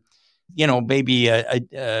for, maybe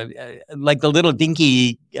like the little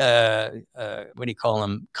dinky what do you call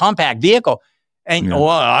them, compact vehicle. And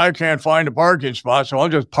I can't find a parking spot, so I'll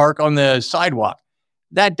just park on the sidewalk.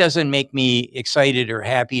 That doesn't make me excited or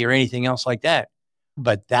happy or anything else like that.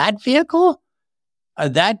 But that vehicle,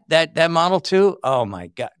 that Model 2, oh my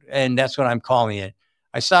God. And that's what I'm calling it.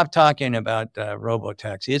 I stopped talking about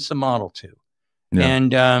robotaxi. It's the Model 2.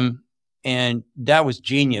 Yeah. And that was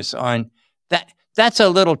genius on that. That's a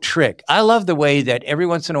little trick. I love the way that every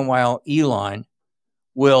once in a while, Elon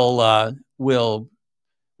will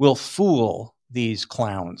fool these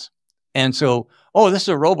clowns. And so, this is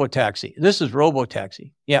a robotaxi. This is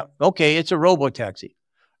robotaxi. Yeah. Okay. It's a robotaxi.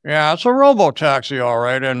 Yeah. It's a robotaxi. All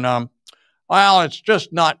right. And, it's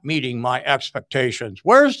just not meeting my expectations.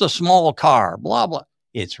 Where's the small car? Blah, blah.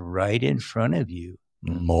 It's right in front of you,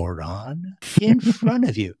 moron. In front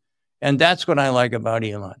of you. And that's what I like about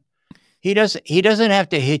Elon. He doesn't have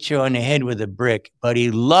to hit you on the head with a brick, but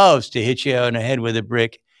he loves to hit you on the head with a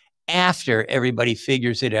brick after everybody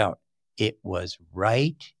figures it out. It was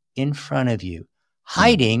right in front of you,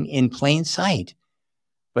 hiding in plain sight.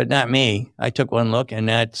 But not me. I took one look, and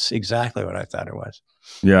that's exactly what I thought it was.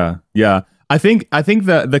 Yeah, yeah. I think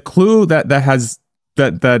the clue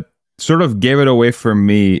that sort of gave it away for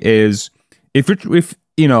me is if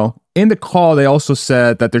you know, in the call they also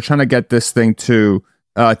said that they're trying to get this thing to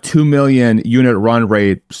 2 million unit run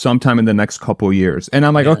rate sometime in the next couple of years, and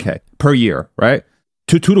I'm like, okay, per year, right?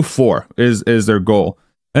 2 to 4 is their goal,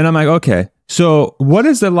 and I'm like, okay, so what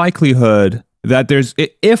is the likelihood that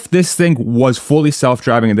if this thing was fully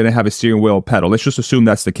self-driving and didn't have a steering wheel pedal, let's just assume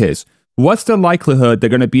that's the case. What's the likelihood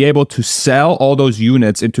they're going to be able to sell all those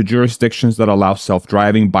units into jurisdictions that allow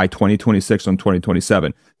self-driving by 2026 and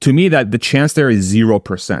 2027? To me, that the chance there is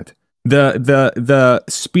 0%. The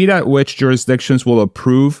speed at which jurisdictions will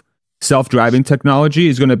approve self-driving technology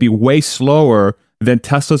is going to be way slower than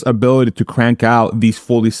Tesla's ability to crank out these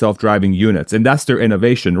fully self-driving units. And that's their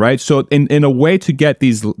innovation, right? So in a way to get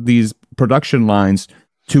these production lines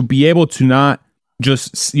to be able to not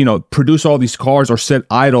just, you know, produce all these cars or sit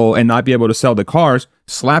idle and not be able to sell the cars,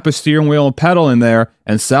 slap a steering wheel and pedal in there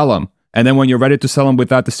and sell them. And then when you're ready to sell them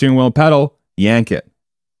without the steering wheel and pedal, yank it.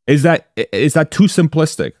 Is that too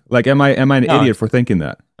simplistic? Like, am I an idiot for thinking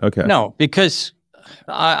that? Okay. No, because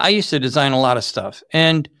I used to design a lot of stuff.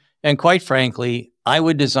 And quite frankly, I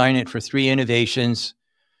would design it for 3 innovations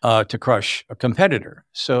to crush a competitor.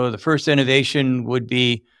 So the first innovation would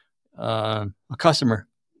be a customer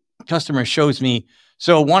shows me.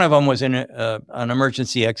 So one of them was in an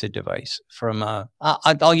emergency exit device from,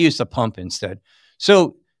 I'll use the pump instead.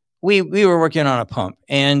 So we were working on a pump,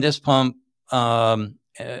 and this pump,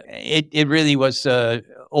 it really was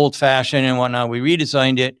old fashioned and whatnot. We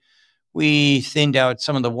redesigned it. We thinned out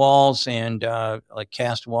some of the walls and like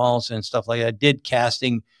cast walls and stuff like that. Did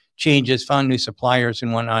casting changes, found new suppliers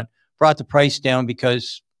and whatnot. Brought the price down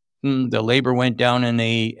because the labor went down and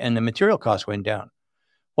the material costs went down.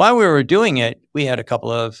 While we were doing it, we had a couple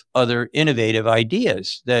of other innovative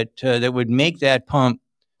ideas that would make that pump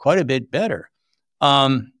quite a bit better.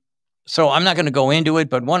 So I'm not going to go into it,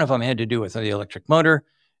 but one of them had to do with the electric motor,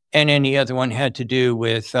 and then the other one had to do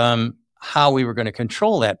with how we were going to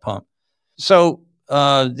control that pump. So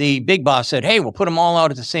the big boss said, "Hey, we'll put them all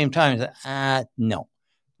out at the same time." I said, no,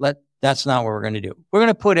 that's not what we're going to do. We're going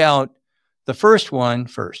to put out the first one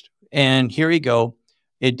first. And here you go.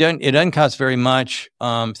 It doesn't cost very much.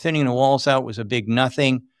 Thinning the walls out was a big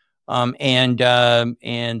nothing. And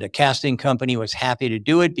the casting company was happy to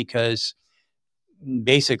do it because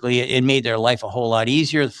basically it made their life a whole lot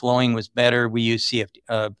easier. The flowing was better. We used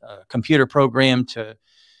a computer program to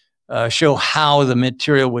show how the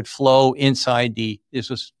material would flow inside this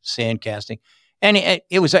was sand casting. And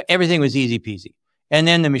everything was easy peasy. And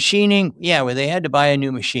then the machining, well, they had to buy a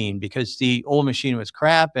new machine because the old machine was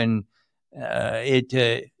crap. And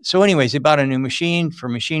so anyways, they bought a new machine for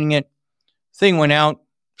machining it. Thing went out,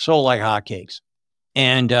 sold like hotcakes.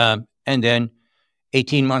 And then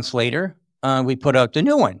 18 months later, we put out the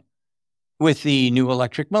new one with the new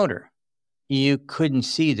electric motor. You couldn't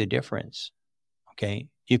see the difference. Okay.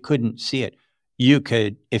 You couldn't see it. You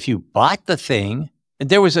could, if you bought the thing,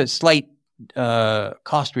 there was a slight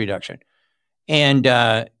cost reduction.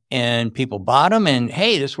 And people bought them and,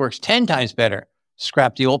 hey, this works 10 times better.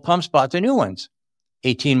 Scrapped the old pumps, bought the new ones.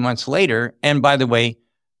 18 months later, and by the way,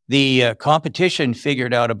 the competition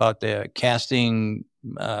figured out about the casting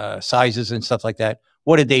sizes and stuff like that.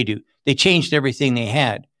 What did they do? They changed everything they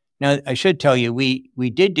had. Now, I should tell you, we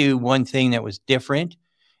did do one thing that was different.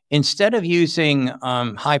 Instead of using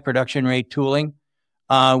high production rate tooling,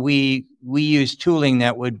 we used tooling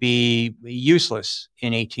that would be useless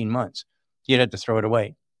in 18 months. You'd have to throw it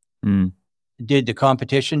away. Did the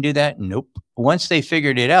competition do that? Nope. Once they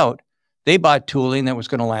figured it out, they bought tooling that was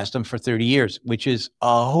going to last them for 30 years, which is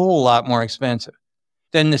a whole lot more expensive.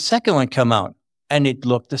 Then the second one come out and it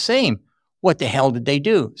looked the same. What the hell did they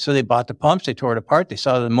do? So they bought the pumps, they tore it apart, they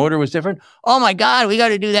saw the motor was different. Oh my God, we got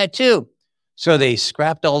to do that too. So they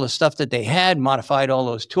scrapped all the stuff that they had, modified all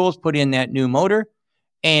those tools, put in that new motor,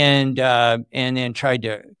 and then tried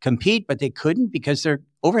to compete, but they couldn't because their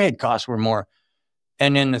overhead costs were more.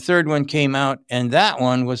 And then the third one came out, and that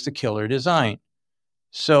one was the killer design.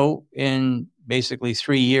 So in basically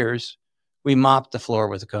 3 years, we mopped the floor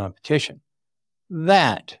with the competition.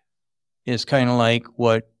 That is kind of like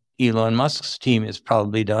what Elon Musk's team has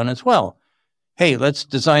probably done as well. Hey, let's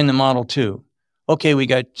design the Model 2. Okay, we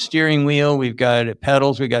got steering wheel, we've got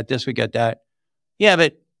pedals, we got this, we got that. Yeah,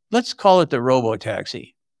 but let's call it the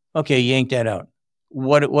robo-taxi. Okay, yank that out.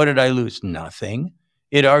 what did I lose? Nothing.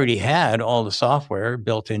 It already had all the software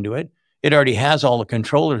built into it. It already has all the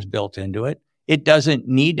controllers built into it. It doesn't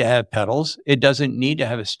need to have pedals. It doesn't need to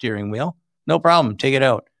have a steering wheel. No problem. Take it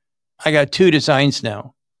out. I got 2 designs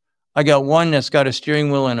now. I got one that's got a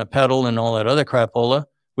steering wheel and a pedal and all that other crapola,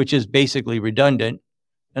 which is basically redundant.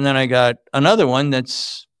 And then I got another one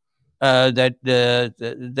that's in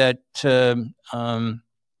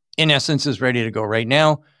essence is ready to go right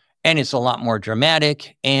now. And it's a lot more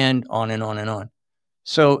dramatic and on and on and on.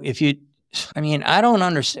 So I don't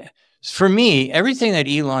understand. For me, everything that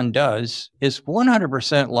Elon does is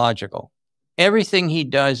 100% logical. Everything he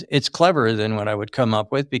does, it's cleverer than what I would come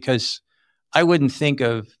up with, because I wouldn't think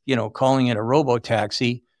of, calling it a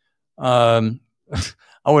robo-taxi. I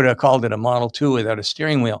would have called it a Model 2 without a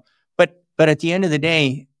steering wheel. But at the end of the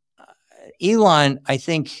day, Elon, I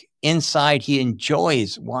think inside he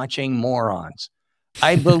enjoys watching morons.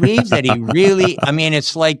 I believe that he really,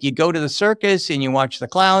 it's like you go to the circus and you watch the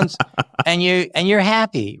clowns and you're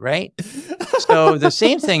happy, right? So the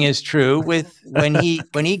same thing is true with when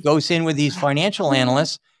he goes in with these financial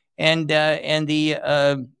analysts and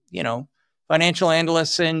the financial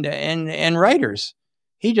analysts and writers.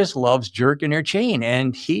 He just loves jerking their chain,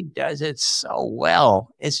 and he does it so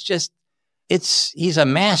well. He's a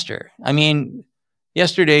master.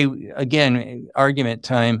 Yesterday, again, argument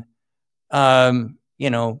time.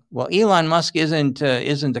 Elon Musk isn't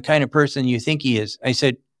the kind of person you think he is. I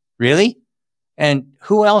said, really? And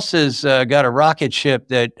who else has got a rocket ship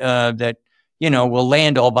that will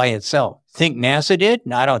land all by itself? Think NASA did?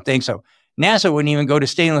 No, I don't think so. NASA wouldn't even go to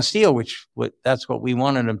stainless steel, that's what we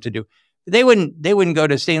wanted them to do. They wouldn't go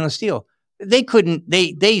to stainless steel. They couldn't.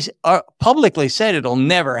 They publicly said it'll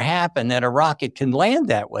never happen that a rocket can land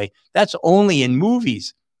that way. That's only in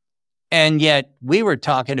movies. And yet we were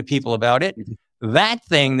talking to people about it. That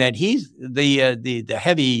thing that he's the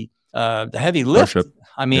heavy lift.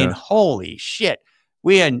 Holy shit!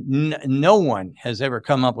 We had no one has ever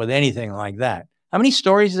come up with anything like that. How many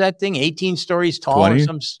stories is that thing? 18 stories tall 20?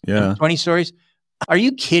 or 20 stories? Are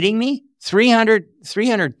you kidding me? 300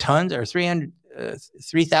 tons or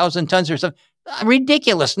 3,000 tons or something.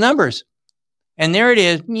 Ridiculous numbers. And there it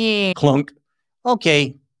is. Clunk.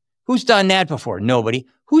 Okay. Who's done that before? Nobody.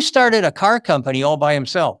 Who started a car company all by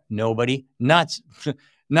himself? Nobody. Not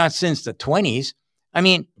since the 20s.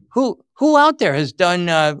 Who out there has done,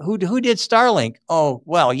 who did Starlink? Oh,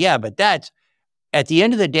 well, yeah, but that's, at the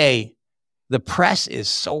end of the day, the press is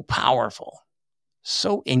so powerful,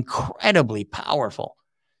 so incredibly powerful.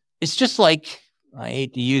 It's just like, I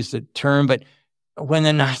hate to use the term, but when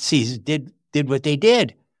the Nazis did what they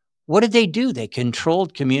did, what did they do? They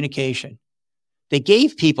controlled communication. They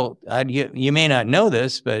gave people, you may not know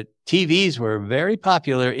this, but TVs were very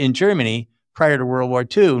popular in Germany prior to World War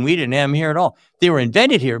II, and we didn't have them here at all. They were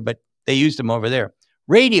invented here, but they used them over there.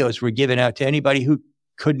 Radios were given out to anybody who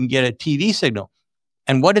couldn't get a TV signal.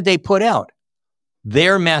 And what did they put out?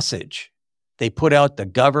 Their message. They put out the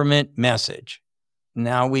government message.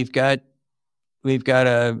 Now we've got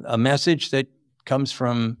a message that comes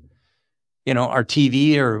from, our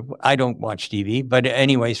TV, or I don't watch TV, but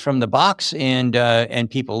anyways, from the box, and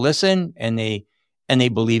people listen and they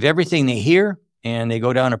believe everything they hear, and they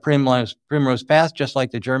go down a primrose path, just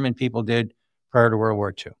like the German people did prior to World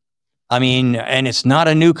War II. And it's not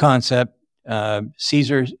a new concept.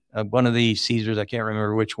 Caesar, one of the Caesars, I can't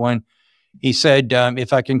remember which one, he said,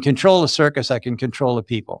 if I can control the circus, I can control the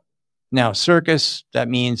people. Now, circus, that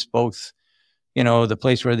means both, the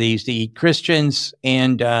place where they used to eat Christians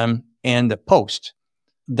and the post.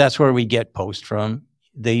 That's where we get post from.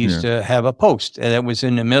 They used to have a post that was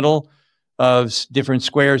in the middle of different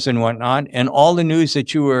squares and whatnot. And all the news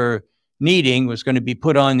that you were needing was going to be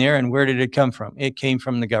put on there. And where did it come from? It came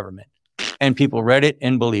from the government. And people read it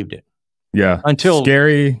and believed it. Yeah. Until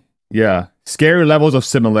scary levels of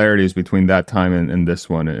similarities between that time and this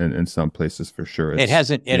one in some places, for sure. It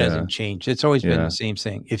hasn't changed. It's always been the same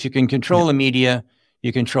thing. If you can control the media,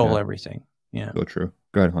 you control everything. Yeah. So true.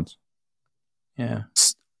 Go ahead, Hans. Yeah.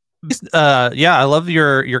 I love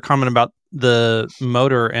your comment about the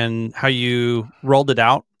motor and how you rolled it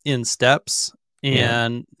out in steps.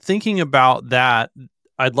 And thinking about that,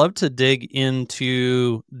 I'd love to dig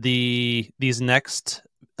into these next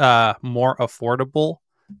more affordable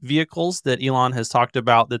vehicles that Elon has talked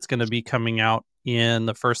about that's going to be coming out in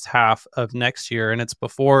the first half of next year. And it's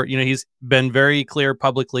before, he's been very clear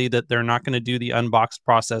publicly that they're not going to do the unboxed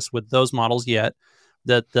process with those models yet,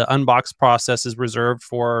 that the unboxed process is reserved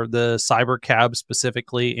for the Cybercab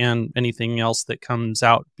specifically and anything else that comes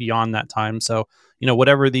out beyond that time. So,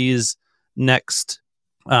 whatever these next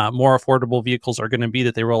more affordable vehicles are going to be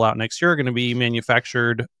that they roll out next year are going to be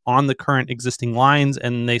manufactured on the current existing lines.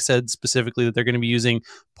 And they said specifically that they're going to be using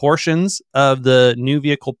portions of the new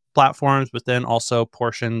vehicle platforms, but then also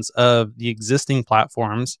portions of the existing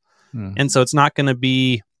platforms. And so it's not going to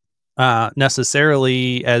be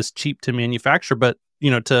necessarily as cheap to manufacture, but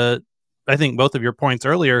I think both of your points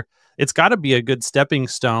earlier, it's got to be a good stepping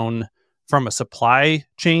stone from a supply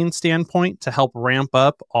chain standpoint to help ramp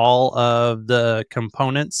up all of the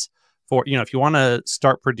components for, if you want to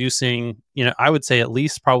start producing, I would say at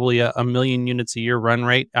least probably a million units a year run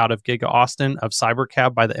rate out of Giga Austin of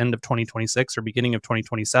Cybercab by the end of 2026 or beginning of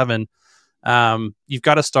 2027. You've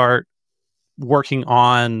got to start working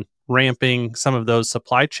on ramping some of those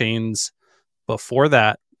supply chains before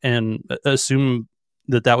that, and assume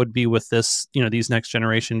that would be with this, these next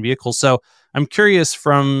generation vehicles. So I'm curious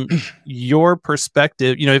from your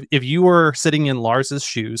perspective, if you were sitting in Lars's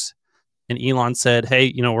shoes and Elon said,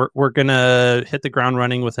 hey, we're going to hit the ground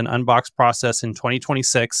running with an unbox process in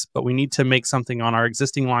 2026, but we need to make something on our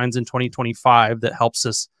existing lines in 2025 that helps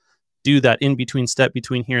us do that in between step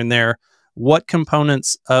between here and there. What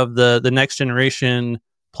components of the next generation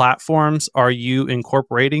platforms are you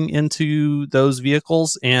incorporating into those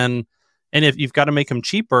vehicles? And if you've got to make them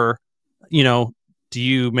cheaper, do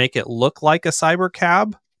you make it look like a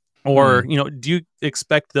Cybercab? Or, do you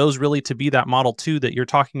expect those really to be that Model 2 that you're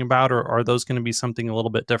talking about, or are those going to be something a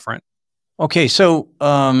little bit different? Okay, so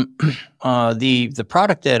the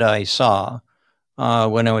product that I saw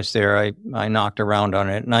when I was there, I knocked around on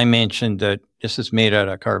it, and I mentioned that this is made out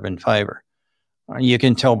of carbon fiber. You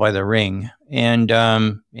can tell by the ring. And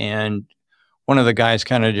one of the guys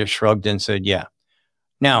kind of just shrugged and said, yeah.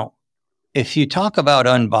 Now, if you talk about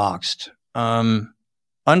unboxed,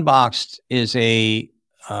 unboxed is I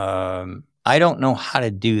don't know how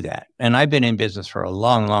to do that. And I've been in business for a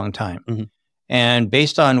long, long time. Mm-hmm. And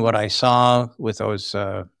based on what I saw with those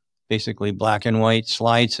basically black and white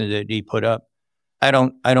slides that he put up, I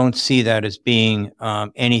don't see that as being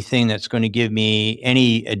anything that's going to give me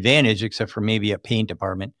any advantage except for maybe a paint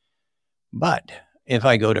department. But if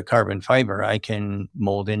I go to carbon fiber, I can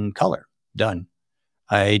mold in color. Done.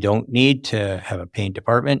 I don't need to have a paint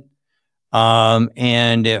department.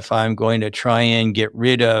 And if I'm going to try and get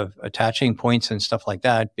rid of attaching points and stuff like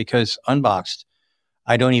that, because unboxed,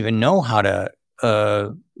 I don't even know how to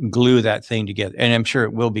glue that thing together. And I'm sure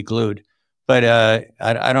it will be glued. But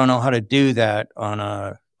I don't know how to do that on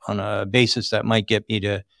a basis that might get me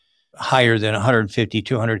to higher than 150,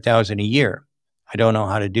 200,000 a year. I don't know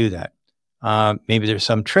how to do that. Maybe there's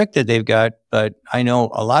some trick that they've got, but I know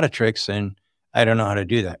a lot of tricks and I don't know how to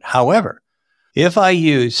do that. However, if I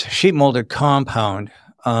use sheet molded compound,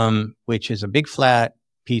 which is a big flat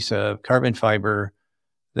piece of carbon fiber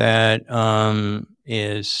that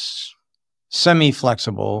is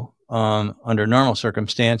semi-flexible under normal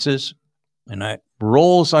circumstances, and it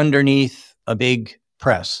rolls underneath a big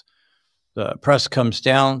press. The press comes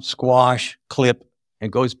down, squash, clip,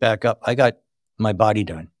 and goes back up. I got my body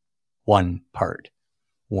done. One part.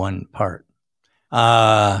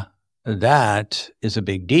 That is a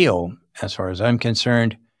big deal as far as I'm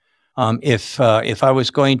concerned. If I was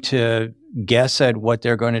going to guess at what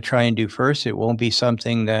they're going to try and do first, it won't be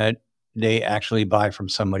something that they actually buy from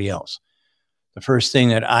somebody else. The first thing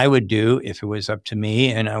that I would do, if it was up to me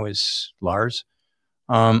and I was Lars,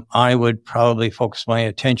 I would probably focus my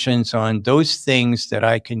attentions on those things that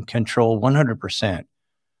I can control 100%,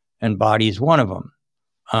 and body is one of them.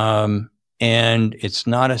 And it's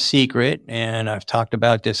not a secret, and I've talked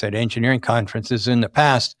about this at engineering conferences in the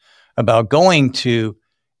past about going to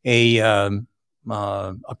a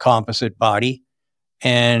composite body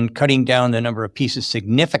and cutting down the number of pieces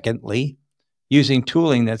significantly using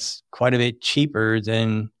tooling that's quite a bit cheaper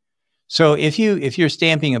than. So if you're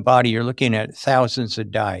stamping a body, you're looking at thousands of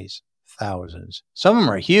dies, thousands. Some of them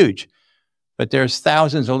are huge, but there's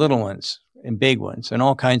thousands of little ones and big ones and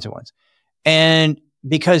all kinds of ones. And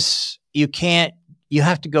because you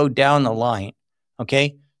have to go down the line.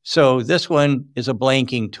 Okay. So this one is a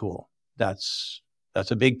blanking tool. That's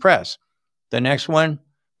a big press. The next one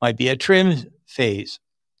might be a trim phase.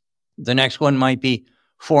 The next one might be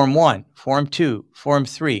Form 1, Form 2, Form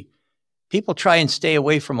 3. People try and stay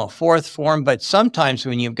away from a fourth form, but sometimes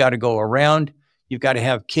when you've got to go around, you've got to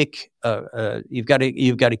have you've got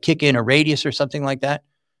to kick in a radius or something like that.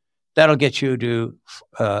 That'll get you to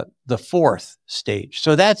the fourth stage.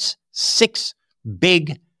 So that's 6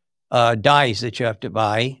 big dies that you have to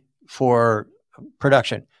buy for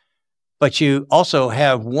production. But you also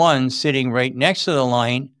have one sitting right next to the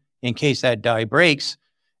line in case that die breaks.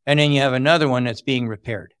 And then you have another one that's being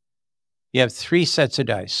repaired. You have 3 sets of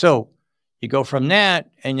dies. So You go from that,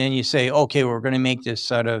 and then you say, okay, we're going to make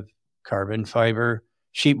this out of carbon fiber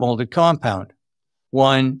sheet molded compound.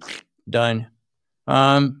 One, done.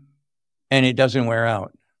 And it doesn't wear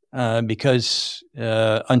out because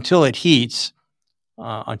until it heats,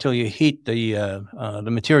 until you heat the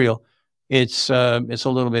material, it's a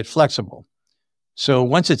little bit flexible. So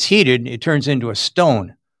once it's heated, it turns into a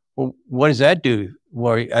stone. Well, what does that do?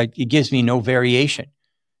 Well, it gives me no variation.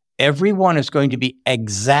 Every one is going to be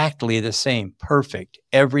exactly the same, perfect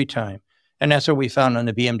every time. And that's what we found on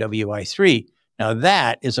the BMW i3. Now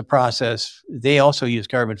that is a process. They also use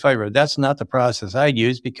carbon fiber. That's not the process I'd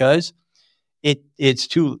use because it's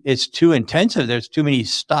too intensive. There's too many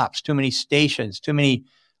stops, too many stations, too many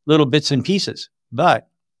little bits and pieces. But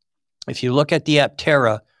if you look at the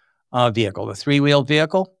Aptera vehicle, the 3-wheeled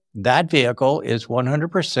vehicle, that vehicle is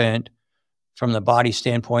 100% from the body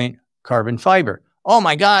standpoint, carbon fiber. Oh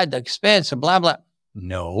my God, the expense and blah, blah.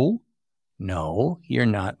 No, you're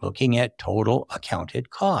not looking at total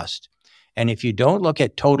accounted cost. And if you don't look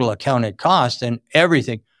at total accounted cost, then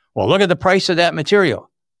everything, well, look at the price of that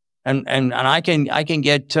material. And I can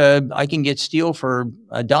get steel for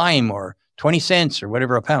a dime or 20 cents or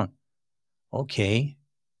whatever a pound. Okay.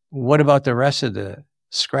 What about the rest of the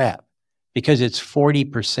scrap? Because it's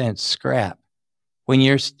 40% scrap. When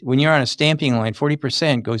you're on a stamping line,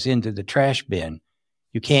 40% goes into the trash bin.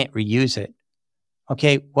 You can't reuse it.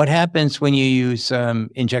 Okay, what happens when you use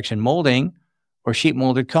injection molding or sheet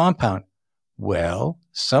molded compound? Well,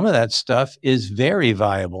 some of that stuff is very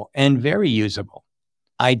viable and very usable.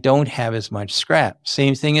 I don't have as much scrap.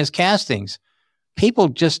 Same thing as castings. People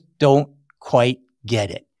just don't quite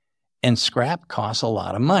get it. And scrap costs a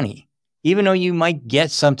lot of money. Even though you might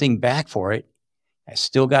get something back for it, I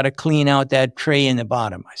still got to clean out that tray in the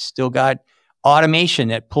bottom. I still got automation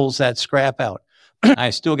that pulls that scrap out.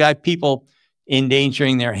 I still got people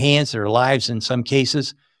endangering their hands, their lives in some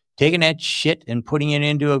cases, taking that shit and putting it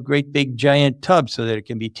into a great big giant tub so that it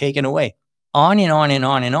can be taken away. On and on and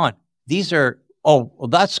on and on. These are, oh, well,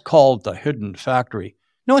 that's called the hidden factory.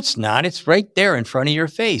 No, it's not. It's right there in front of your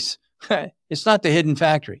face. It's not the hidden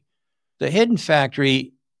factory. The hidden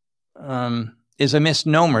factory is a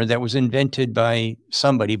misnomer that was invented by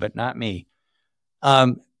somebody, but not me.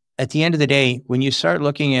 At the end of the day, when you start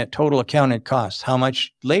looking at total accounted costs, how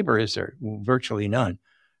much labor is there? Well, virtually none.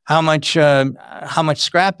 How much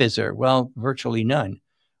scrap is there? Well, virtually none.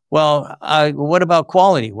 Well, what about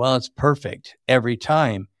quality? Well, it's perfect every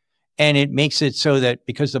time. And it makes it so that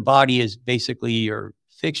because the body is basically your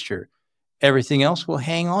fixture, everything else will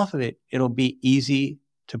hang off of it. It'll be easy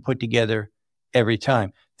to put together every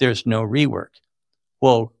time. There's no rework.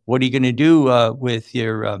 Well, what are you going to do with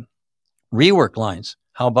your rework lines?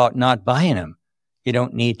 How about not buying them? You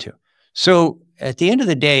don't need to. So at the end of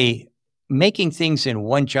the day, making things in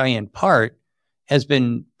one giant part has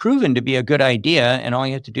been proven to be a good idea. And all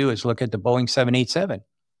you have to do is look at the Boeing 787.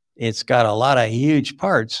 It's got a lot of huge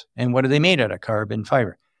parts. And what are they made out of? Carbon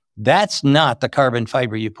fiber. That's not the carbon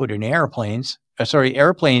fiber you put in airplanes.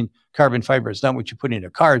 Airplane carbon fiber is not what you put into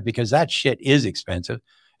cars because that shit is expensive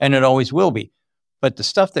and it always will be. But the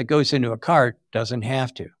stuff that goes into a car doesn't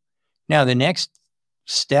have to. Now, the next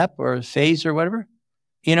step or phase or whatever,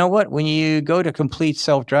 you know what? When you go to complete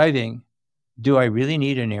self-driving, do I really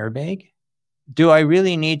need an airbag? Do I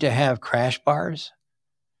really need to have crash bars?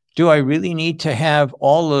 Do I really need to have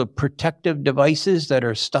all the protective devices that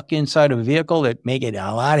are stuck inside a vehicle that make it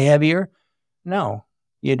a lot heavier? No,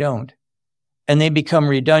 you don't. And they become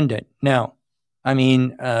redundant. Now, I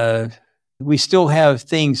mean, we still have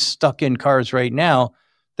things stuck in cars right now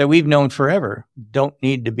that we've known forever don't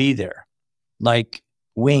need to be there, like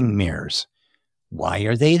wing mirrors. Why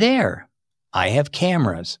are they there? I have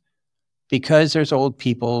cameras because there's old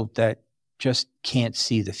people that just can't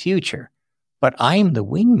see the future. But I'm the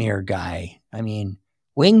wing mirror guy. I mean,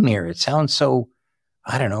 wing mirror, it sounds so,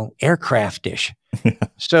 I don't know, aircraftish.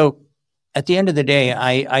 So at the end of the day,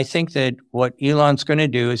 I think that what Elon's going to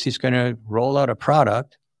do is he's going to roll out a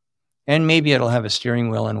product and maybe it'll have a steering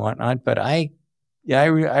wheel and whatnot. But I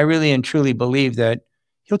really and truly believe that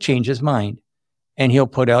he'll change his mind and he'll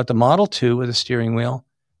put out the Model 2 with a steering wheel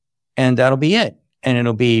and that'll be it. And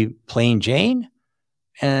it'll be plain Jane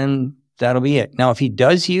and that'll be it. Now, if he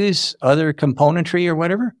does use other componentry or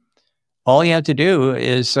whatever, all you have to do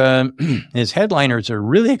is his headliners are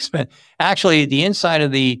really expensive. Actually, the inside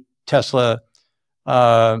of the Tesla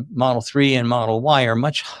Model 3 and Model Y are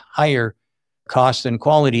much higher cost and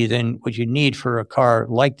quality than what you need for a car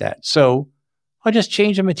like that. So I'll just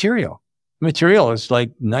change the material. Material is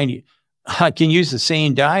like 90. I can use the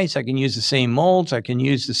same dies. I can use the same molds. I can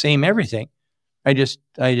use the same everything. I just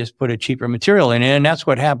put a cheaper material in it, and that's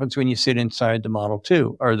what happens when you sit inside the Model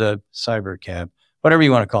 2 or the Cyber Cab, whatever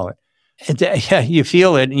you want to call it. Yeah, you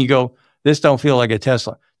feel it, and you go, "This don't feel like a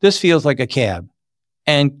Tesla. This feels like a cab."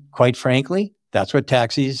 And quite frankly, that's what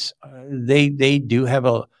taxis they do have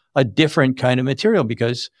a different kind of material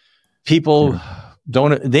because people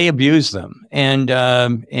they abuse them, and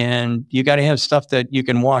you got to have stuff that you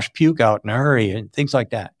can wash puke out in a hurry and things like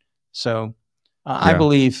that. So. I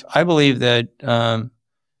believe that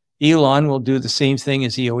Elon will do the same thing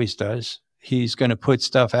as he always does. He's going to put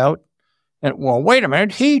stuff out, and well, wait a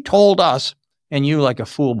minute, he told us, and you, like a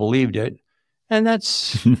fool, believed it, and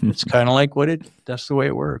that's it's kind of like that's the way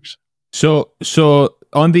it works. So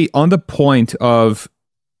on the point of,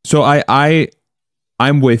 so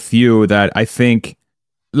I'm with you that I think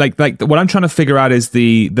like what I'm trying to figure out is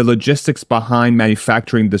the logistics behind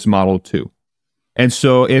manufacturing this Model 2, and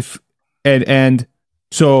so if. And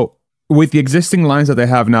so with the existing lines that they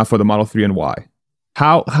have now for the Model 3 and Y,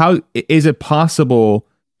 how is it possible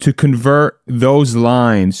to convert those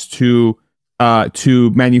lines to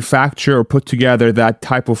manufacture or put together that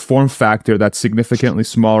type of form factor that's significantly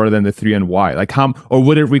smaller than the 3 and Y? Like or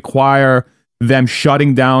would it require them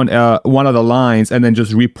shutting down one of the lines and then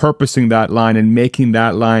just repurposing that line and making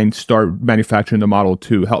that line start manufacturing the Model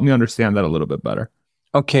 2? Help me understand that a little bit better.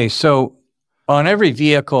 Okay, so on every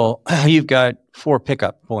vehicle, you've got 4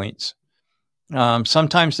 pickup points.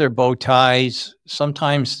 Sometimes they're bow ties.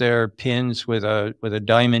 Sometimes they're pins with a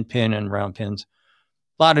diamond pin and round pins.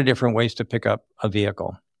 A lot of different ways to pick up a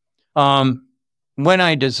vehicle. When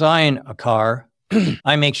I design a car,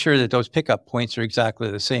 I make sure that those pickup points are exactly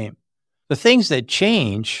the same. The things that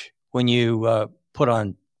change when you put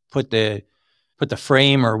the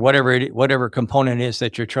frame or whatever component is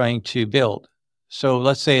that you're trying to build. So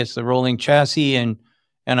let's say it's the rolling chassis, and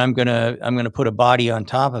I'm gonna put a body on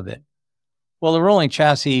top of it. Well, the rolling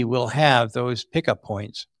chassis will have those pickup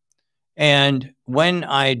points, and when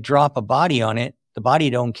I drop a body on it, the body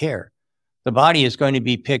don't care. The body is going to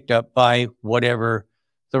be picked up by whatever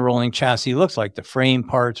the rolling chassis looks like. The frame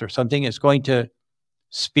parts or something is going to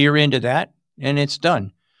spear into that, and it's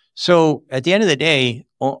done. So at the end of the day,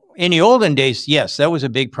 in the olden days, yes, that was a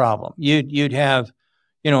big problem. You'd have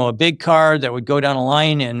a big car that would go down a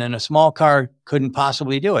line, and then a small car couldn't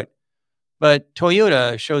possibly do it. But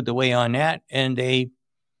Toyota showed the way on that, and they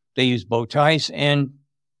use bow ties, and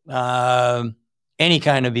any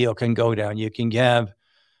kind of vehicle can go down. You can have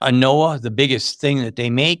a Noah, the biggest thing that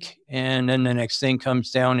they make, and then the next thing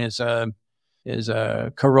comes down is a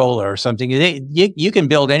Corolla or something. You can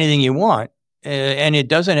build anything you want, and it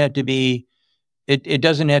doesn't have to be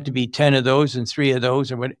 10 of those and 3 of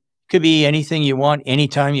those or what. Could be anything you want,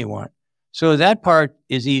 anytime you want. So that part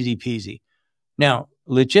is easy peasy. Now,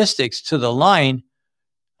 logistics to the line,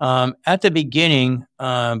 at the beginning,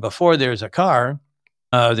 before there's a car,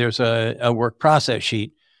 there's a work process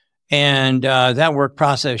sheet. And that work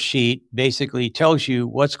process sheet basically tells you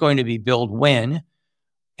what's going to be built when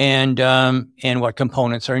and what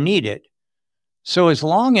components are needed. So as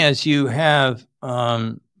long as you have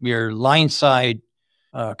your line side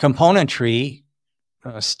componentry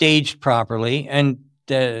staged properly, and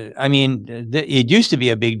it used to be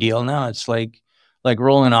a big deal. Now it's like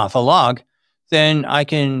rolling off a log. Then I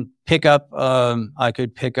can pick up. I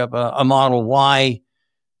could pick up a Model Y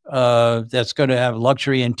that's going to have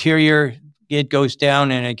luxury interior. It goes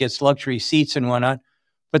down and it gets luxury seats and whatnot.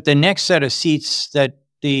 But the next set of seats that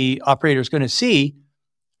the operator is going to see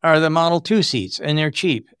are the Model 2 seats, and they're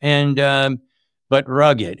cheap and but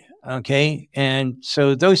rugged. Okay, and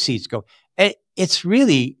so those seats go. It's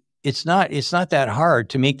not that hard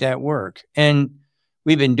to make that work, and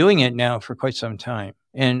we've been doing it now for quite some time.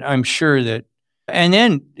 And I'm sure that. And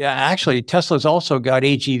then actually, Tesla's also got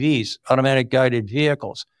AGVs, automatic guided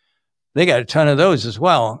vehicles. They got a ton of those as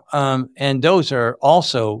well, and those are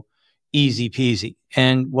also easy peasy.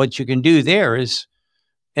 And what you can do there is,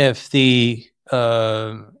 if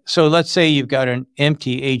so let's say you've got an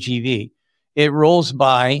empty AGV, it rolls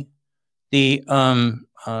by the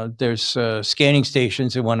there's scanning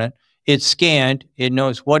stations and whatnot. It's scanned, it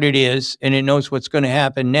knows what it is, and it knows what's going to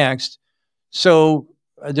happen next. So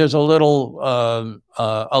there's a little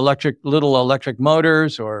electric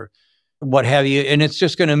motors or what have you, and it's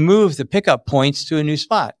just going to move the pickup points to a new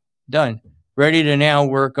spot. Done. Ready to now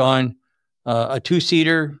work on a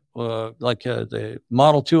 2-seater, like the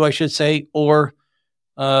Model 2, I should say, or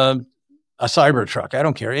a Cybertruck. I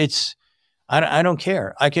don't care. I don't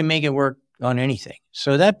care. I can make it work on anything.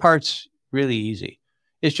 So that part's really easy.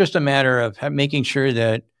 It's just a matter of making sure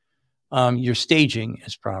that your staging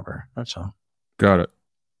is proper. That's all. Got it.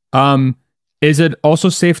 Is it also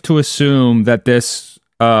safe to assume that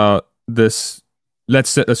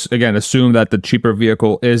let's again assume that the cheaper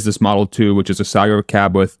vehicle is this Model 2, which is a cellular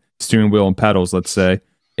cab with steering wheel and pedals, let's say.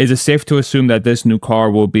 Is it safe to assume that this new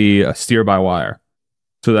car will be a steer-by-wire,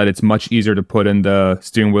 so that it's much easier to put in the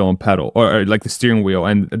steering wheel and pedal, or like the steering wheel,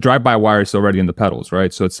 and drive-by-wire is already in the pedals,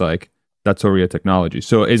 right? So it's like, that's already a technology.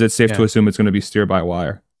 So is it safe to assume it's going to be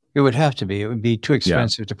steer-by-wire? It would have to be. It would be too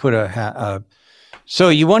expensive to put so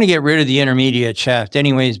you want to get rid of the intermediate shaft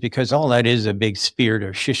anyways, because all that is a big spear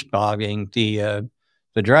to shish-bogging the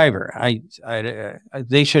driver.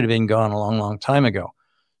 They should have been gone a long, long time ago.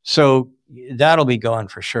 So that'll be gone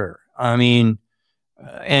for sure. I mean,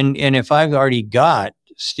 and if I've already got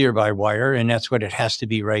steer-by-wire, and that's what it has to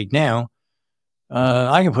be right now,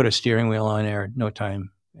 I can put a steering wheel on there in no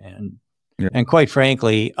time. And quite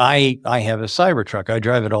frankly, I have a Cybertruck. I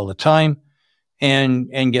drive it all the time.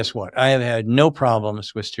 And guess what? I have had no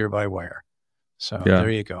problems with steer-by-wire. So there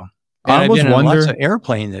you go. And I've been on lots of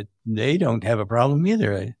airplane that they don't have a problem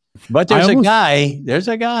either. But there's a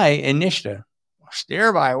guy in Nishta,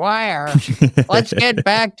 steer-by-wire. Let's get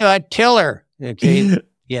back to a tiller. Okay.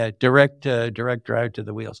 Yeah. Direct drive to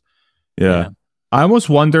the wheels. Yeah. I almost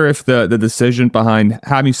wonder if the decision behind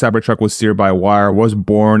having Cybertruck with steer-by-wire was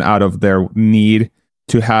born out of their need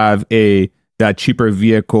to have that cheaper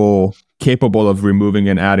vehicle capable of removing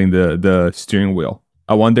and adding the steering wheel.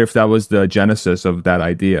 I wonder if that was the genesis of that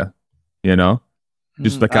idea,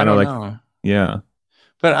 just the kind of like, know. Yeah.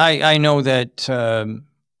 But I know that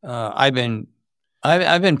I've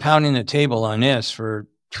been pounding the table on this for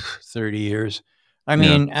 30 years. I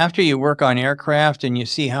mean, after you work on aircraft and you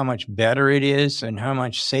see how much better it is and how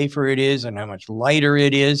much safer it is and how much lighter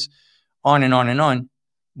it is, on and on and on,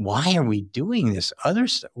 why are we doing this other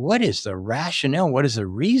stuff? What is the rationale? What is the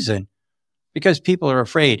reason? Because people are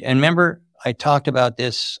afraid. And remember, I talked about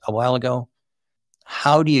this a while ago.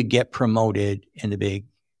 How do you get promoted in the big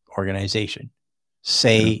organization?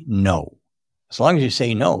 Say no. As long as you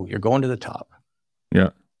say no, you're going to the top. Yeah.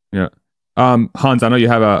 Hans, I know you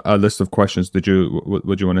have a list of questions. Would you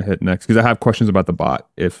want to hit next? Because I have questions about the bot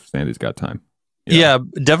if Sandy's got time. Yeah,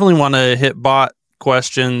 definitely want to hit bot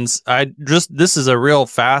questions. This is a real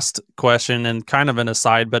fast question and kind of an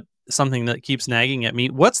aside, but something that keeps nagging at me.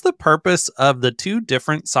 What's the purpose of the two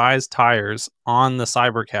different size tires on the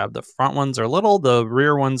Cybercab? The front ones are little, the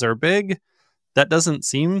rear ones are big. That doesn't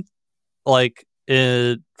seem like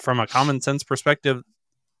from a common sense perspective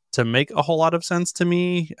to make a whole lot of sense to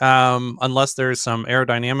me, unless there's some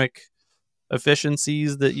aerodynamic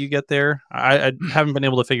efficiencies that you get there. I haven't been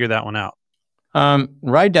able to figure that one out.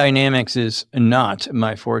 Ride dynamics is not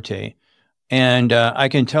my forte, and I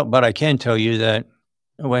can tell you that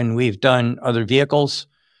when we've done other vehicles,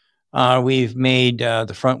 we've made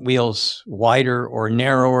the front wheels wider or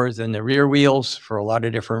narrower than the rear wheels for a lot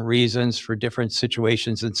of different reasons, for different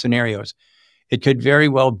situations and scenarios. It could very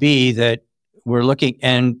well be that we're looking,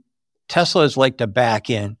 and Teslas like to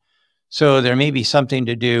back in. So there may be something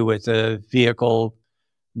to do with the vehicle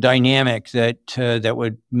dynamic that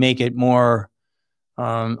would make it more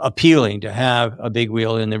appealing to have a big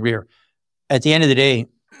wheel in the rear. At the end of the day,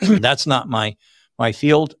 that's not my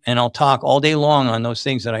field, and I'll talk all day long on those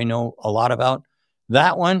things that I know a lot about.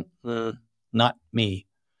 That one, not me.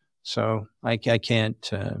 So I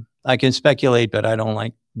can't. I can speculate, but I don't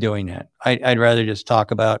like doing that. I'd rather just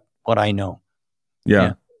talk about what I know.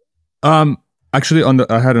 Yeah. Actually,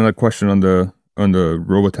 I had another question on the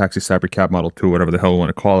Robotaxi Cybercab Model 2, whatever the hell we want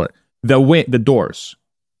to call it. The doors.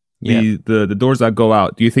 The doors that go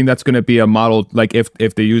out, do you think that's going to be a model, like if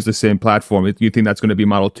they use the same platform, do you think that's going to be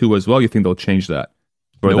Model 2 as well? You think they'll change that?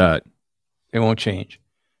 Or that? It won't change.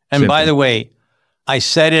 And by the way, I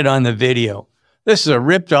said it on the video. This is a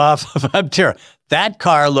ripped off of Aptera. That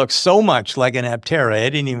car looks so much like an Aptera.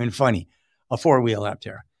 It ain't even funny. A four-wheel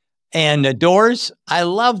Aptera. And the doors, I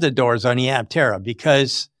love the doors on the Aptera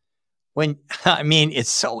because it's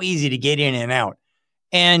so easy to get in and out.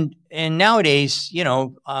 And nowadays,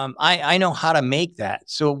 I know how to make that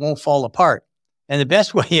so it won't fall apart. And the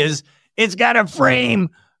best way is it's got a frame.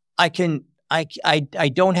 I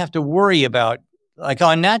don't have to worry about, like,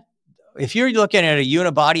 on that. If you're looking at a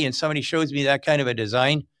unibody and somebody shows me that kind of a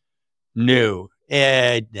design, no,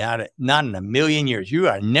 not in a million years. You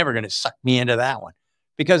are never going to suck me into that one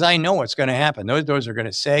because I know what's going to happen. Those doors are going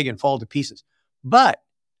to sag and fall to pieces. But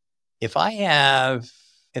if I have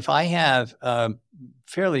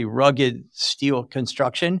fairly rugged steel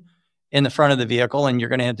construction in the front of the vehicle, and you're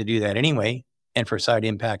going to have to do that anyway, and for side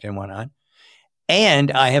impact and whatnot,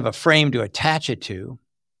 and I have a frame to attach it to,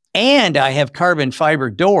 and I have carbon fiber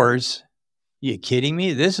doors, you kidding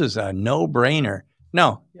me? This is a no-brainer.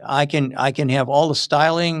 No, I can have all the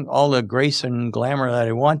styling, all the grace and glamour that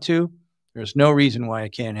I want to. There's no reason why I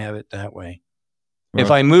can't have it that way. Right.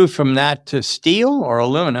 If I move from that to steel or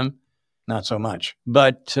aluminum, not so much.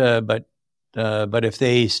 But if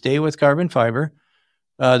they stay with carbon fiber,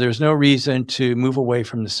 there's no reason to move away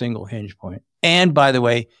from the single hinge point. And by the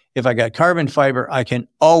way, if I got carbon fiber, I can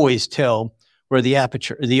always tell where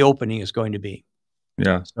the opening is going to be.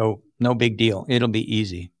 Yeah. So no big deal. It'll be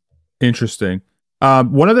easy. Interesting.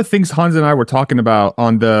 One of the things Hans and I were talking about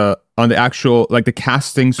on the actual, like, the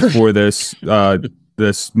castings for this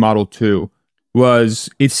this Model 2 was,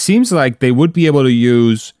 it seems like they would be able to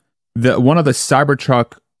use one of the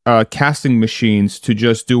Cybertruck casting machines to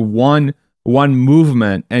just do one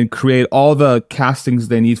movement and create all the castings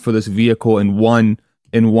they need for this vehicle in one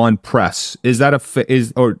press. Is that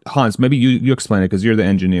or Hans, maybe you explain it because you're the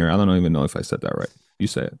engineer. I don't even know if I said that right. You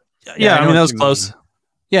say it. Yeah, I mean, that was close.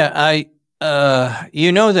 Yeah,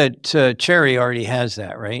 you know that Chery already has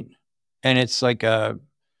that, right? And it's like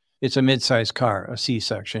it's a mid-sized car, a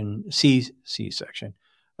C-section, a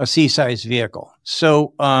C-sized vehicle.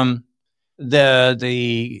 So the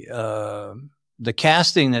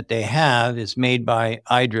casting that they have is made by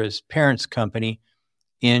Idra's parents' company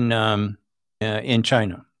in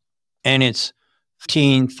China, and it's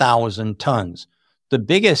 15,000 tons. The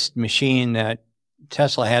biggest machine that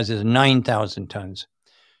Tesla has is 9,000 tons.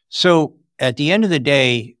 So at the end of the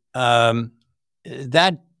day,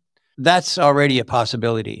 that's already a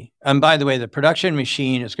possibility. And by the way, the production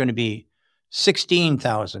machine is going to be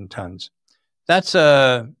 16,000 tons. That's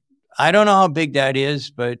I don't know how big that is,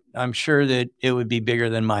 but I'm sure that it would be bigger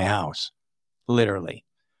than my house, literally.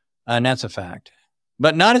 And that's a fact.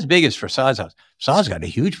 But not as big as Fasad's house. Fasad's got a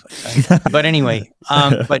huge place. Right? But anyway,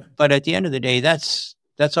 but at the end of the day, that's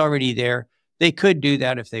already there. They could do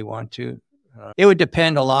that if they want to. It would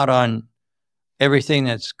depend a lot on everything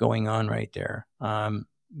that's going on right there.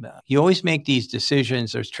 You always make these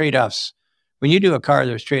decisions. There's trade-offs. When you do a car,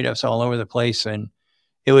 there's trade-offs all over the place. And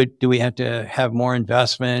do we have to have more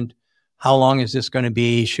investment? How long is this going to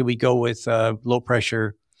be? Should we go with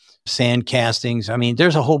low-pressure sand castings? I mean,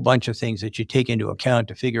 there's a whole bunch of things that you take into account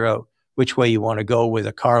to figure out which way you want to go with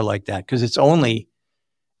a car like that, because it's only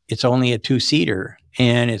a two-seater,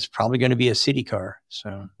 and it's probably going to be a city car.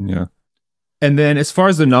 So yeah. And then as far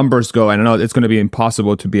as the numbers go, and I know it's going to be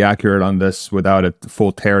impossible to be accurate on this without a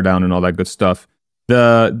full teardown and all that good stuff.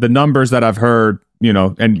 The numbers that I've heard,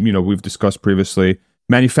 and we've discussed previously,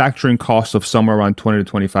 manufacturing costs of somewhere around 20 to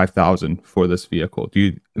 25,000 for this vehicle. Do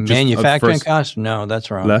you manufacturing costs? No,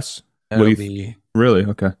 that's wrong. Less? Really?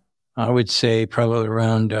 Okay. I would say probably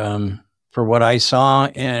around for what I saw,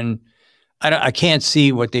 and I can't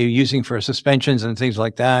see what they're using for suspensions and things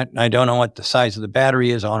like that. I don't know what the size of the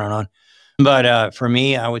battery is, on and on. But for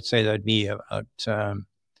me, I would say that'd be about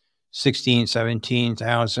 16,000,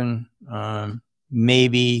 17,000.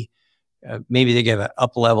 Maybe they give an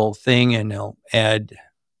up-level thing and they'll add,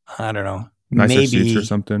 I don't know, nicer seats or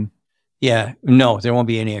something. Yeah, no, there won't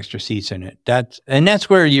be any extra seats in it. That's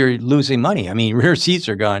where you're losing money. I mean, rear seats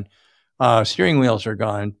are gone, steering wheels are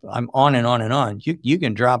gone. I'm on and on and on. You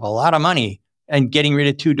can drop a lot of money, and getting rid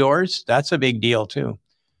of two doors, that's a big deal too.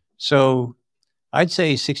 So I'd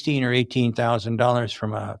say $16,000 or $18,000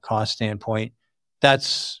 from a cost standpoint.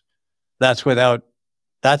 That's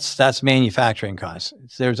manufacturing costs.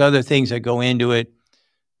 There's other things that go into it.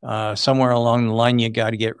 Somewhere along the line, you got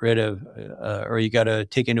to get rid of, or you got to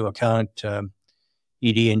take into account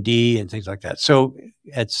ED&D and things like that. So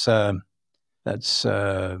that's kind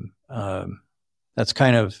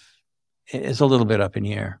of, it's a little bit up in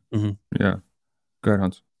the air. Mm-hmm. Yeah. Go ahead,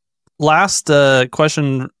 Hans. Last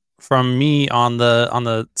question from me on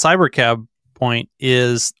the Cybercab point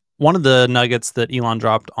is, one of the nuggets that Elon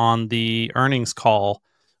dropped on the earnings call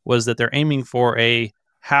was that they're aiming for a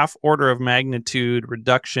half order of magnitude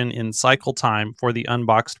reduction in cycle time for the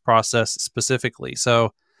unboxed process specifically.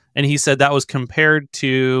 So, and he said that was compared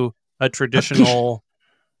to a traditional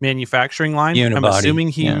manufacturing line. Unibody. I'm assuming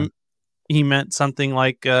he meant something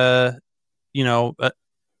like GM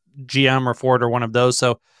or Ford or one of those.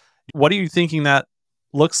 So what are you thinking that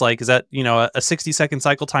looks like? Is that, a 60-second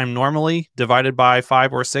cycle time normally divided by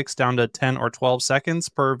 5 or 6 down to 10 or 12 seconds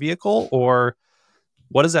per vehicle? Or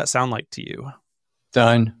what does that sound like to you?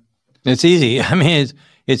 Done. It's easy. I mean,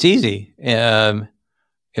 it's easy. When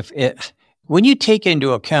you take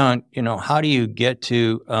into account, how do you get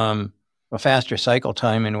to a faster cycle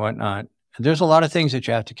time and whatnot, there's a lot of things that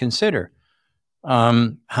you have to consider.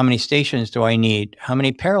 How many stations do I need? How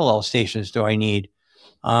many parallel stations do I need?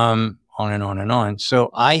 On and on and on.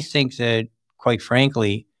 So I think that, quite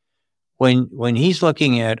frankly, when he's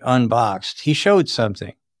looking at Unboxed, he showed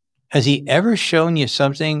something. Has he ever shown you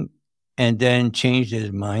something and then changed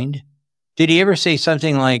his mind? Did he ever say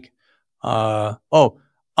something like, oh,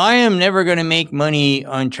 I am never going to make money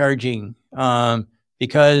on charging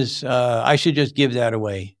because I should just give that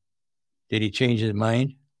away? Did he change his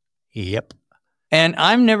mind? Yep. And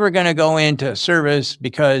I'm never going to go into service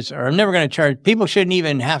or I'm never going to charge. People shouldn't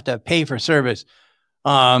even have to pay for service.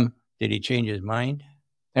 Did he change his mind?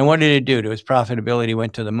 And what did it do to his profitability?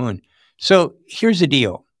 Went to the moon. So here's the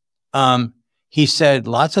deal. He said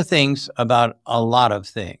lots of things about a lot of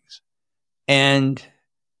things. And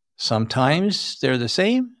sometimes they're the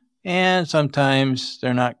same and sometimes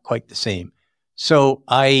they're not quite the same. So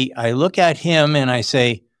I look at him and I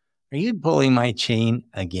say, are you pulling my chain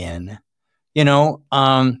again?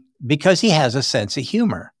 Because he has a sense of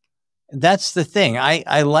humor. That's the thing.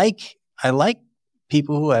 I like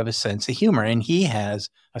people who have a sense of humor, and he has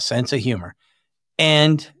a sense of humor.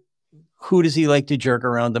 And who does he like to jerk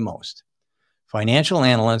around the most? Financial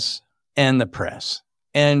analysts and the press.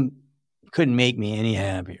 And couldn't make me any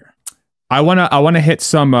happier. I wanna hit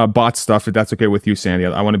some bot stuff if that's okay with you, Sandy.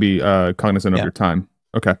 I want to be cognizant of your time.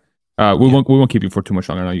 Okay. We won't keep you for too much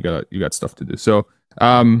longer. I know you got stuff to do. So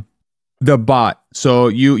the bot. So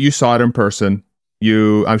you saw it in person.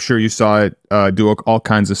 I'm sure you saw it do all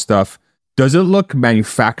kinds of stuff. Does it look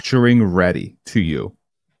manufacturing ready to you?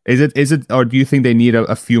 Is it, or do you think they need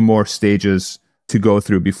a few more stages to go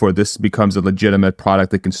through before this becomes a legitimate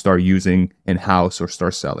product they can start using in house or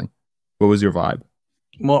start selling? What was your vibe?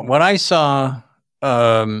 Well, what I saw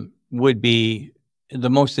would be the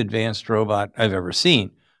most advanced robot I've ever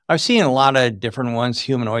seen. I've seen a lot of different ones,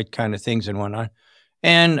 humanoid kind of things and whatnot.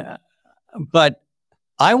 But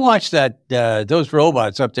I watched those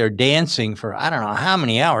robots up there dancing for I don't know how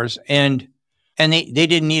many hours, and they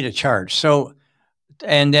didn't need a charge. So,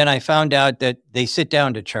 and then I found out that they sit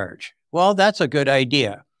down to charge. Well, that's a good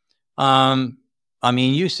idea. I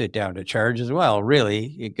mean, you sit down to charge as well. Really,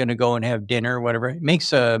 you're going to go and have dinner, or whatever. It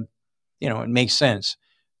makes it makes sense.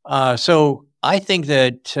 So I think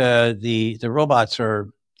that the robots are,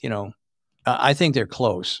 I think they're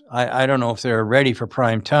close. I don't know if they're ready for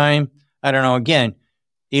prime time. I don't know. Again,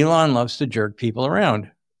 Elon loves to jerk people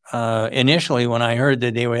around. Initially, when I heard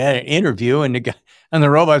that they had an interview and the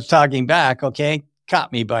robot's talking back,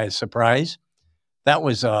 caught me by surprise. That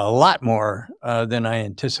was a lot more than I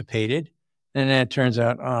anticipated. And then it turns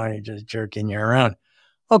out, you're just jerking you around.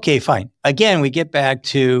 Okay, fine. Again, we get back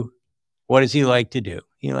to what does he like to do?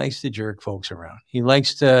 He likes to jerk folks around. He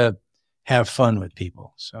likes to have fun with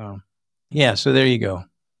people. So, yeah, so there you go.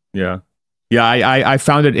 Yeah. Yeah, I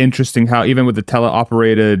found it interesting how even with the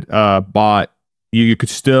teleoperated bot, you could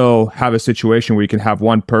still have a situation where you can have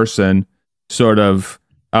one person sort of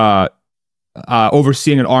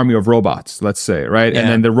overseeing an army of robots, let's say, right? Yeah. And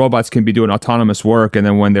then the robots can be doing autonomous work, and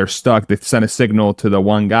then when they're stuck, they send a signal to the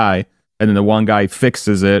one guy, and then the one guy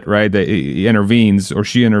fixes it, right? He intervenes or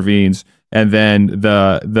she intervenes, and then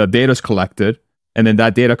the data's collected, and then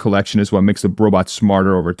that data collection is what makes the robot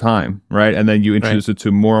smarter over time, right? And then you introduce it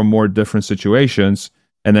to more and more different situations,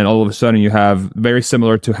 and then all of a sudden you have very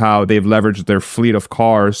similar to how they've leveraged their fleet of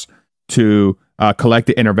cars to collect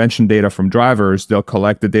the intervention data from drivers. They'll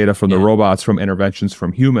collect the data from the robots from interventions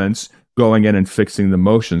from humans going in and fixing the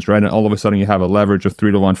motions, right? And all of a sudden you have a leverage of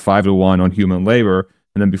 3-to-1, 5-to-1 on human labor.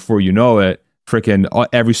 And then before you know it, freaking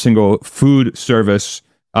every single food service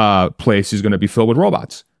place is going to be filled with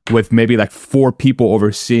robots, with maybe like 4 people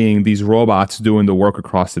overseeing these robots doing the work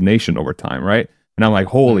across the nation over time, right? And I'm like,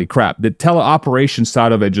 holy crap. The teleoperation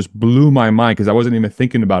side of it just blew my mind because I wasn't even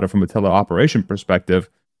thinking about it from a teleoperation perspective.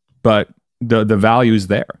 But the value is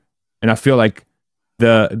there, and I feel like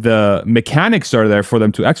the mechanics are there for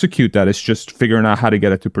them to execute that. It's just figuring out how to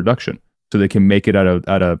get it to production so they can make it at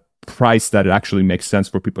a price that it actually makes sense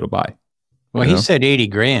for people to buy. Well, he said 80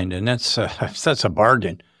 grand, and that's a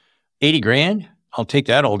bargain. 80 grand, I'll take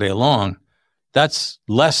that all day long. That's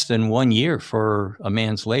less than 1 year for a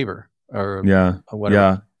man's labor, or whatever.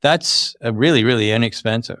 Yeah, that's really, really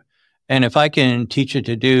inexpensive. And if I can teach it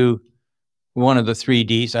to do one of the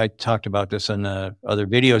 3Ds, I talked about this in the other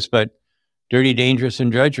videos, but dirty, dangerous,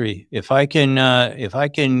 and drudgery. If I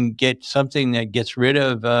can get something that gets rid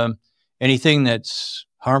of anything that's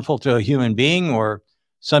harmful to a human being, or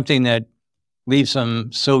something that leaves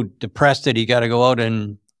him so depressed that he got to go out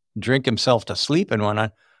and drink himself to sleep and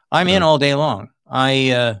whatnot, I'm in all day long.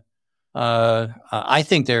 I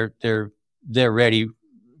think they're ready,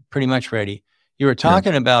 pretty much ready. You were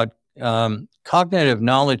talking about cognitive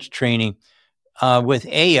knowledge training. With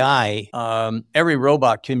AI, every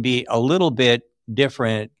robot can be a little bit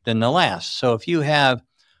different than the last. So if you have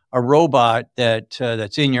a robot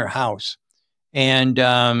that's in your house, and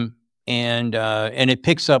it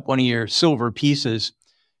picks up one of your silver pieces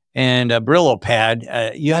and a Brillo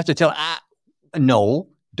pad. You have to tell, no,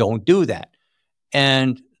 don't do that.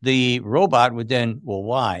 And the robot would then, well,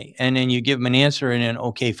 why? And then you give them an answer and then,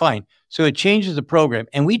 okay, fine. So it changes the program.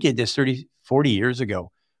 And we did this 30, 40 years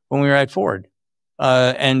ago when we were at Ford.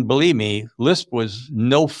 And believe me, Lisp was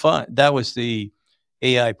no fun. That was the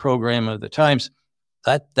AI program of the times.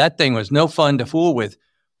 That thing was no fun to fool with.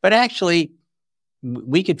 But actually,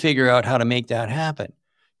 we could figure out how to make that happen.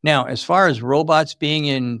 Now, as far as robots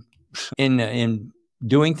being in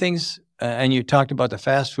doing things, and you talked about the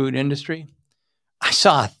fast food industry, I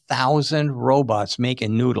saw 1,000 robots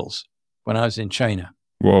making noodles when I was in China.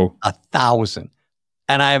 Whoa. 1,000.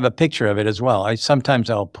 And I have a picture of it as well. Sometimes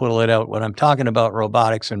I'll pull it out when I'm talking about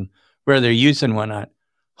robotics and where they're using whatnot.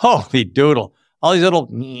 Holy doodle. All these little,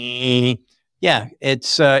 yeah,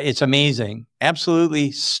 it's amazing.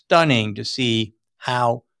 Absolutely stunning to see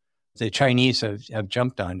how the Chinese have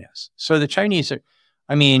jumped on this. So the Chinese are,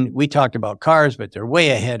 I mean, we talked about cars, but they're way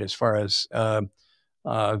ahead as far as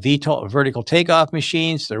VTOL, vertical takeoff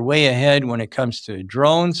machines. They're way ahead when it comes to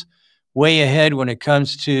drones, way ahead when it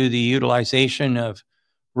comes to the utilization of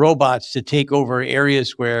robots to take over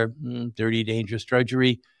areas where dirty, dangerous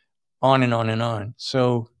drudgery, on and on and on.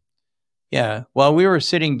 So, yeah, while we were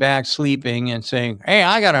sitting back sleeping and saying, hey,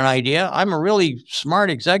 I got an idea. I'm a really smart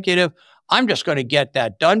executive. I'm just going to get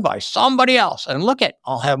that done by somebody else. And look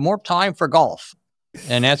I'll have more time for golf.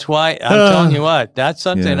 And that's why I'm telling you what, that's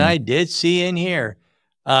something I did see in here.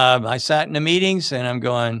 I sat in the meetings and I'm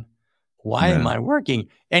going, why am I working?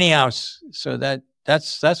 Anyhow, so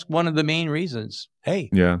that's one of the main reasons. Hey,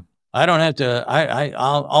 I don't have to,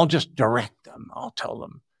 I'll just direct them. I'll tell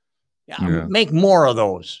them, make more of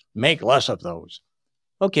those, make less of those.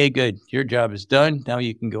 Okay, good. Your job is done. Now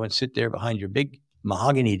you can go and sit there behind your big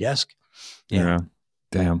mahogany desk. Yeah.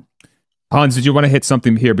 Damn. Hans, did you want to hit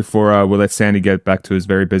something here before we let Sandy get back to his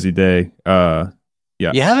very busy day? Yeah.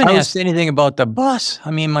 You haven't asked anything about the bus.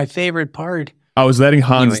 I mean, my favorite part. I was letting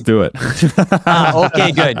Hans do it.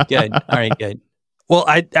 Okay, good. All right, good. Well,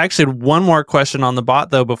 I actually had one more question on the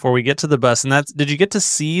bot though before we get to the bus, and that's: did you get to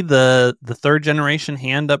see the third generation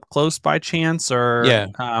hand up close by chance, or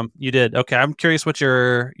you did? Okay, I'm curious what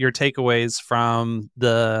your takeaways from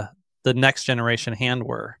the next generation hand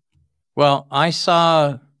were. Well, I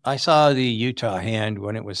saw the Utah hand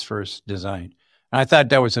when it was first designed, and I thought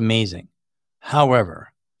that was amazing.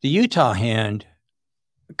 However, the Utah hand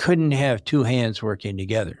couldn't have two hands working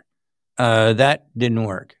together. That didn't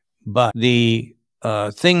work. But the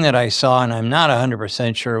thing that I saw, and I'm not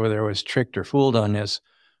 100% sure whether I was tricked or fooled on this,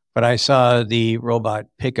 but I saw the robot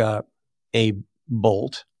pick up a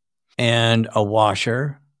bolt and a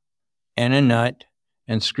washer and a nut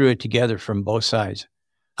and screw it together from both sides.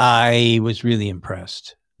 I was really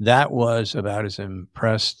impressed. That was about as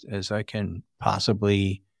impressed as I can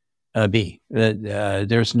possibly be.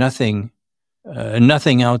 There's nothing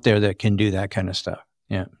out there that can do that kind of stuff.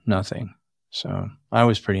 Yeah, nothing. So I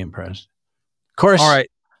was pretty impressed. Of course, all right.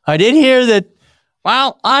 I did hear that,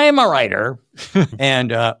 well, I'm a writer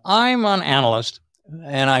and I'm an analyst,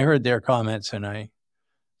 and I heard their comments, and that's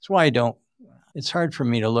why it's hard for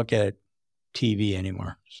me to look at TV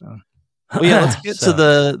anymore. So, well, yeah, let's get to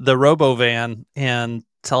the RoboVan and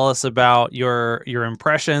tell us about your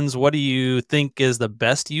impressions. What do you think is the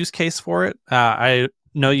best use case for it? I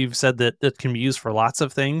know you've said that it can be used for lots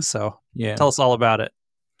of things, so tell us all about it.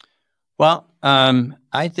 Well,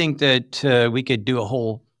 I think that we could do a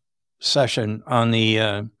whole session on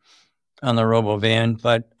the RoboVan,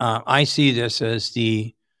 but I see this as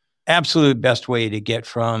the absolute best way to get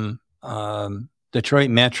from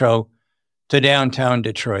Detroit Metro to downtown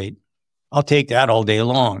Detroit. I'll take that all day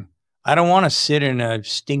long. I don't want to sit in a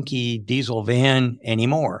stinky diesel van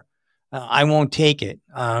anymore. I won't take it.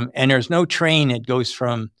 And there's no train that goes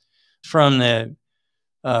from the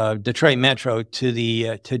Detroit Metro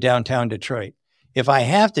to downtown Detroit. If I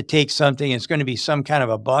have to take something, it's going to be some kind of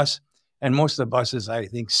a bus, and most of the buses I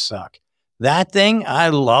think suck. That thing, I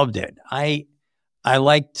loved it. I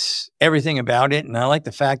liked everything about it, and I like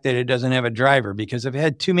the fact that it doesn't have a driver, because I've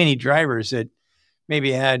had too many drivers that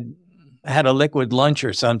maybe had a liquid lunch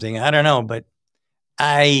or something. I don't know, but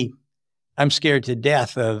I'm scared to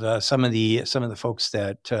death of some of the folks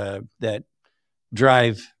that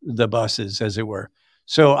drive the buses, as it were.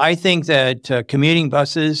 So I think that commuting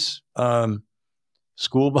buses,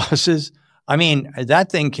 school buses, I mean,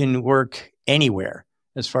 that thing can work anywhere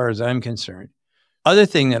as far as I'm concerned. Other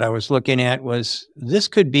thing that I was looking at was this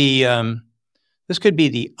could be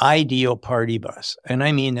the ideal party bus, and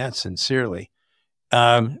I mean that sincerely.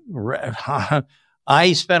 I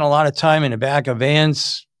spent a lot of time in the back of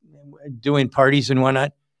vans doing parties and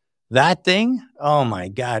whatnot. That thing, oh my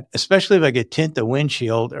God, especially if I could tint the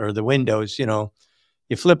windshield or the windows, you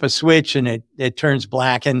flip a switch and it turns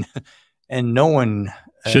black and no one,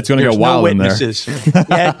 shit's going to get wild in there.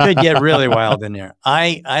 Yeah, it could get really wild in there.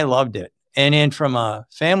 I loved it. And then from a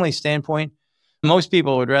family standpoint, most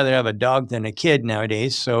people would rather have a dog than a kid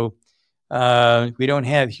nowadays. So we don't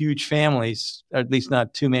have huge families, or at least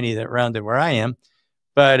not too many that rounded where I am.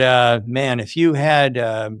 But man, if you had,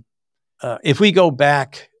 if we go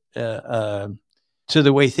back to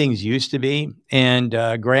the way things used to be, and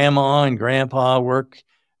grandma and grandpa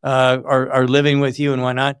are living with you and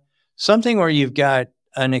whatnot, something where you've got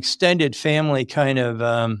an extended family kind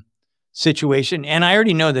of situation. And I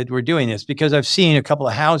already know that we're doing this because I've seen a couple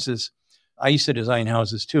of houses. I used to design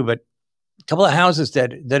houses too, but a couple of houses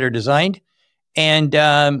that are designed, and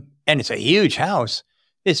it's a huge house.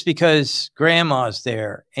 It's because grandma's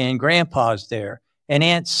there and grandpa's there and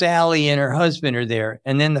Aunt Sally and her husband are there,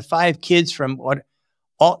 and then the 5 kids from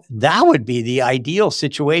that would be the ideal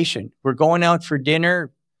situation. We're going out for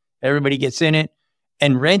dinner, everybody gets in it,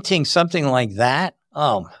 and renting something like that.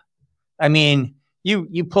 Oh, I mean,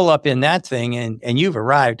 you pull up in that thing and you've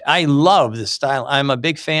arrived. I love the style. I'm a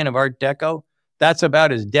big fan of Art Deco. That's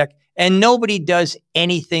about as and nobody does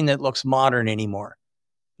anything that looks modern anymore.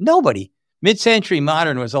 Nobody. Mid-century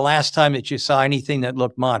modern was the last time that you saw anything that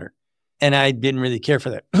looked modern. And I didn't really care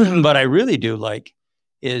for that. But I really do like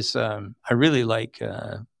I really like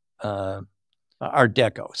Art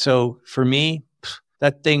Deco. So for me,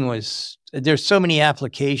 that thing there's so many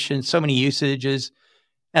applications, so many usages.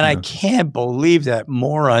 And I can't believe that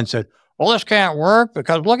moron said, well, this can't work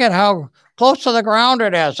because look at how close to the ground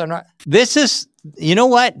it is. And this is, you know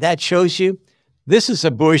what? That shows you this is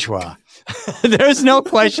a bourgeois. There's no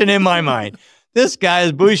question in my mind. This guy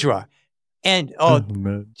is bourgeois. And,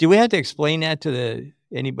 do we have to explain that to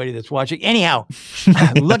anybody that's watching? Anyhow,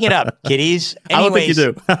 look it up, kiddies. Anyways, I don't think you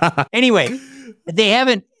do. Anyway, they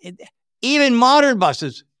haven't, even modern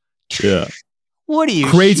buses. Yeah. What are you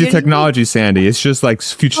crazy technology, Sandy? It's just like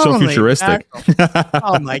so futuristic.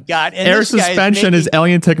 Oh my God! And air suspension is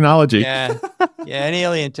alien technology. Yeah, an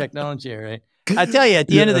alien technology, right? I tell you, at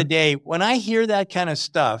the end of the day, when I hear that kind of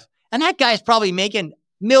stuff, and that guy's probably making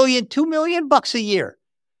 $2 million a year.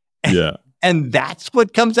 Yeah, and that's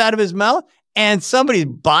what comes out of his mouth, and somebody's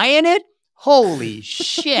buying it. Holy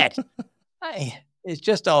shit! It's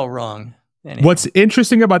just all wrong. Anyway. What's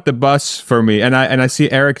interesting about the bus for me, and I see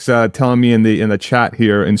Eric's telling me in the chat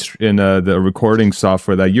here in the recording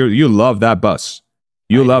software that you love that bus,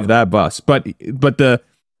 love that bus. But the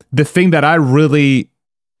thing that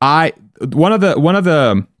one of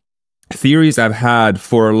the theories I've had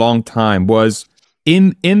for a long time was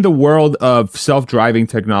in the world of self-driving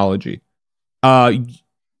technology,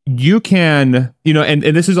 you can and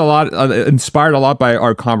this is a lot inspired a lot by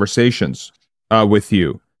our conversations with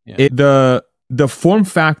you. Yeah. The form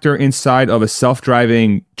factor inside of a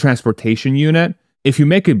self-driving transportation unit, if you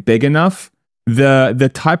make it big enough, the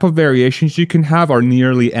type of variations you can have are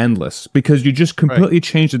nearly endless because you just completely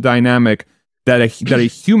change the dynamic that a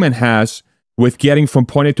human has with getting from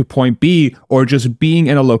point A to point B, or just being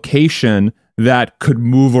in a location that could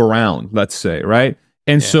move around, let's say, right?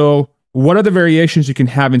 And so what are the variations you can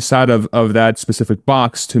have inside of that specific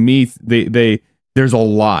box? To me, there's a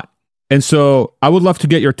lot. And so I would love to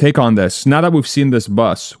get your take on this. Now that we've seen this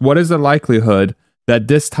bus, what is the likelihood that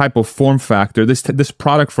this type of form factor, this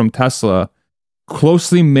product from Tesla,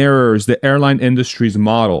 closely mirrors the airline industry's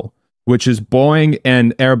model, which is Boeing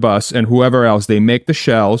and Airbus and whoever else, they make the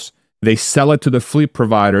shells, they sell it to the fleet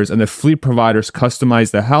providers, and the fleet providers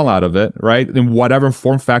customize the hell out of it, right? In whatever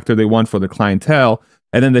form factor they want for the clientele,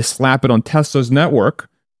 and then they slap it on Tesla's network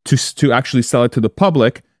to actually sell it to the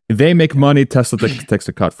public. They make money, Tesla takes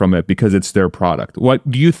a cut from it because it's their product. What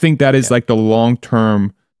do you think that is like the long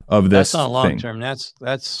term of this? That's not long term. That's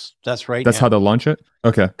right. That's how they'll launch it?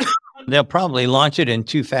 Okay. They'll probably launch it in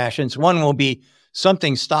 2 fashions. One will be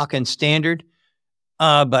something stock and standard.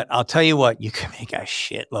 But I'll tell you what, you can make a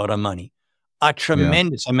shitload of money, a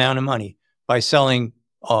tremendous amount of money by selling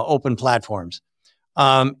open platforms.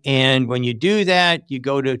 And when you do that, you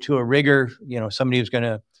go to a rigger, somebody who's going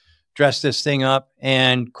to dress this thing up.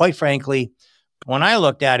 And quite frankly, when I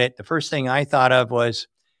looked at it, the first thing I thought of was,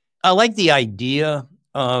 I like the idea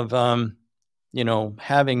of,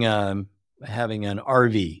 having an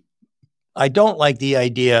RV. I don't like the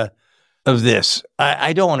idea of this.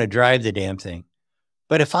 I don't want to drive the damn thing.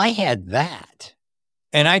 But if I had that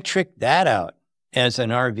and I tricked that out as an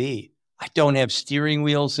RV, I don't have steering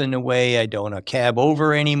wheels in the way. I don't have cab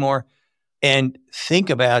over anymore. And think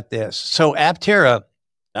about this. So Aptera,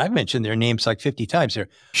 I've mentioned their names like 50 times here.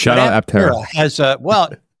 Shout out Aptera. Has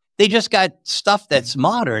they just got stuff that's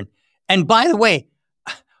modern. And by the way,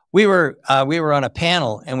 we were on a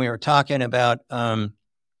panel and we were talking about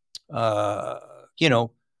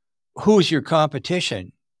who's your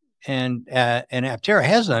competition, and Aptera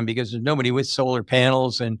has none because there's nobody with solar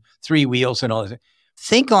panels and 3 wheels and all this.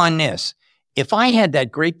 Think on this: if I had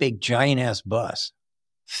that great big giant ass bus,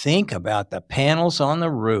 think about the panels on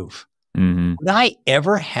the roof. Mm-hmm. Would I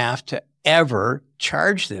ever have to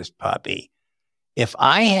charge this puppy? If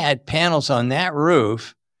I had panels on that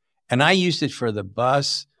roof and I used it for the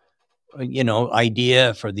bus,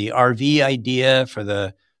 idea, for the RV idea, for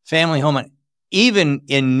the family home, even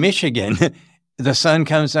in Michigan, the sun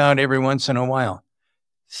comes out every once in a while.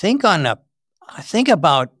 Think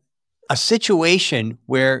about a situation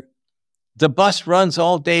where the bus runs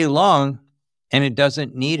all day long and it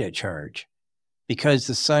doesn't need a charge because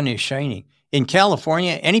the sun is shining. In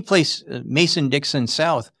California, any place, Mason-Dixon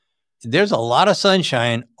South, there's a lot of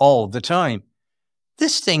sunshine all the time.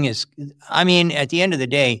 This thing is, at the end of the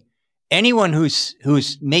day, anyone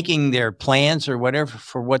who's making their plans or whatever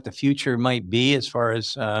for what the future might be as far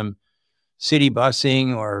as city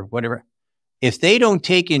busing or whatever, if they don't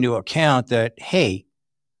take into account that, hey,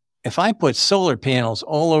 if I put solar panels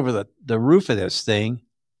all over the roof of this thing,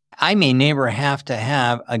 I may never have to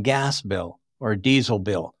have a gas bill or a diesel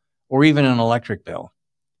bill or even an electric bill.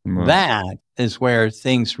 Wow. That is where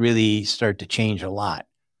things really start to change a lot.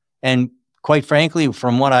 And quite frankly,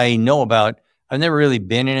 from what I know about, I've never really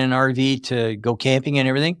been in an RV to go camping and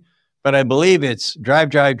everything, but I believe it's drive,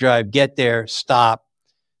 get there, stop,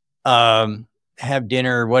 have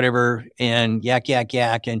dinner, whatever, and yak,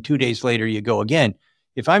 and 2 days later you go again.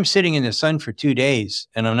 If I'm sitting in the sun for 2 days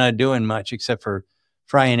and I'm not doing much except for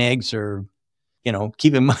frying eggs or,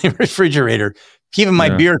 keeping my refrigerator, keeping my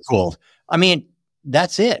beer cold,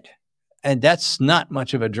 that's it. And that's not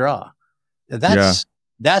much of a draw. That's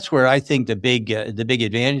where I think the big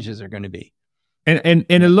advantages are going to be. And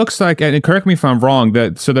it looks like, and correct me if I'm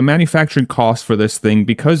wrong, so the manufacturing cost for this thing,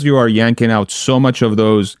 because you are yanking out so much of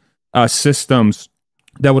those systems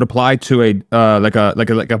that would apply to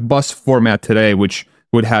a bus format today, which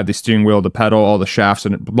would have the steering wheel, the pedal, all the shafts,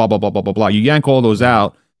 and blah blah blah blah blah blah. You yank all those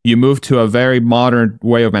out. You move to a very modern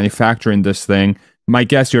way of manufacturing this thing. My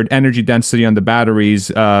guess, your energy density on the batteries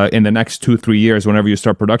in the next 2-3 years, whenever you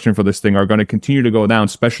start production for this thing, are going to continue to go down,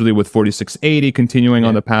 especially with 4680 continuing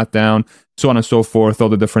on the path down, so on and so forth, all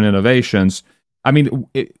the different innovations.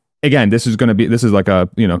 Again, this is like a,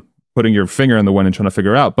 putting your finger in the wind and trying to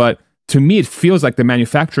figure out. But to me, it feels like the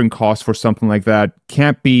manufacturing cost for something like that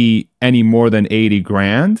can't be any more than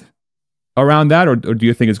 $80,000 around that, or do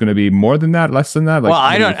you think it's going to be more than that, less than that? Well,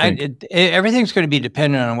 everything's going to be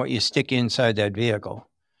dependent on what you stick inside that vehicle.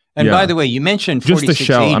 And by the way, you mentioned 4680. Just a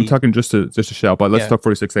shell. I'm talking just a shell, but let's talk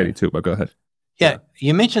 4680 too. But go ahead. Yeah,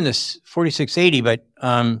 you mentioned this 4680, but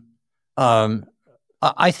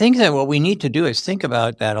I think that what we need to do is think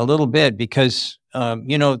about that a little bit because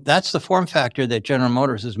that's the form factor that General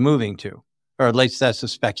Motors is moving to, or at least that's the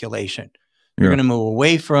speculation. They're going to move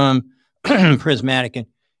away from prismatic,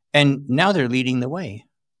 and now they're leading the way.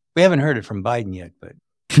 We haven't heard it from Biden yet, but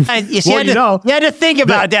you had to think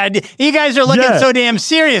about that. You guys are looking so damn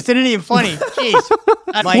serious. It isn't even funny.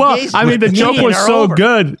 Jeez. The joke was so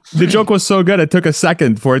good. The joke was so good. It took a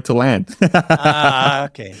second for it to land.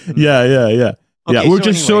 Okay. Yeah. Okay, we're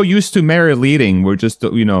just so used to Mary leading. We're just,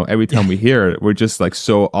 every time we hear it, we're just like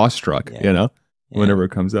so awestruck, whenever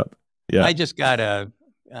it comes up. Yeah. I just got up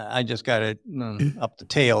the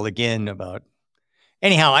tail again about.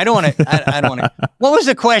 Anyhow, I don't want to. What was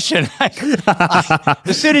the question? As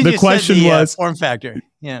soon as the question said was form factor.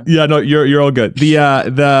 Yeah. Yeah. No, you're all good.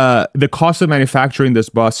 The cost of manufacturing this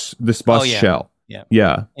bus shell.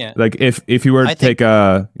 Yeah. Like if you were to take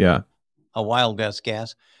a wild West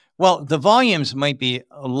gas. Well, the volumes might be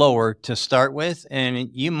lower to start with, and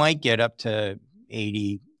you might get up to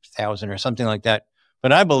 80,000 or something like that.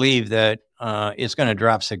 But I believe that it's going to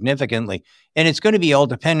drop significantly, and it's going to be all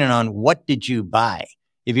dependent on what did you buy.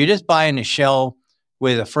 If you're just buying a shell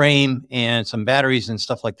with a frame and some batteries and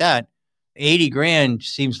stuff like that, $80,000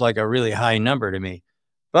 seems like a really high number to me.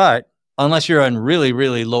 But unless you're on really,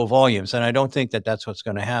 really low volumes, and I don't think that that's what's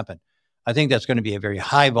going to happen. I think that's going to be a very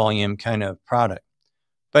high volume kind of product.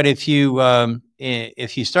 But if you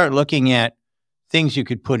start looking at things you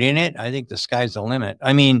could put in it, I think the sky's the limit.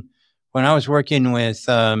 When I was working with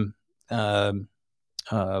what do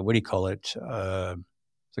you call it?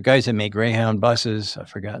 The guys that make Greyhound buses, I've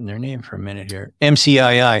forgotten their name for a minute here.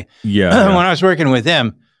 MCII. Yeah. When I was working with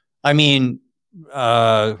them,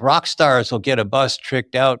 rock stars will get a bus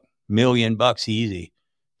tricked out $1 million easy,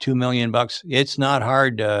 $2 million. It's not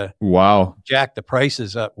hard to jack the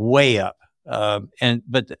prices up, way up. But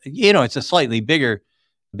it's a slightly bigger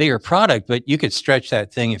product, but you could stretch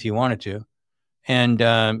that thing if you wanted to. It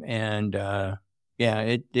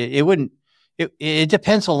wouldn't. It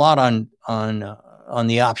depends a lot on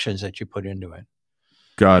the options that you put into it.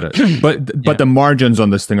 Got it. But the margins on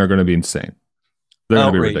this thing are going to be insane. They're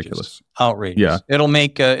going to be ridiculous. Outrageous. Yeah. It'll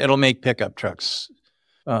make pickup trucks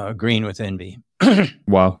green with envy.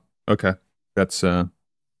 Wow. Okay. That's okay.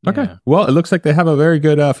 Yeah. Well, it looks like they have a very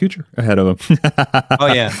good future ahead of them. Oh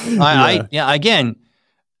yeah. Again,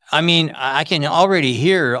 I mean, I can already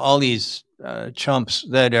hear all these chumps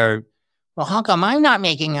that are, well, how come I'm not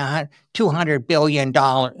making $200 billion?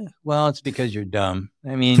 Well, it's because you're dumb.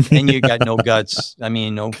 I mean, and you got no guts. I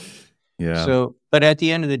mean, no. Yeah. So, but at the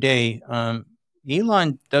end of the day,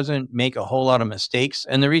 Elon doesn't make a whole lot of mistakes.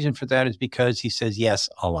 And the reason for that is because he says yes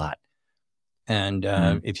a lot. And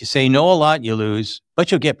if you say no a lot, you lose,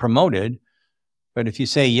 but you'll get promoted. But if you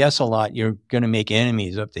say yes a lot, you're going to make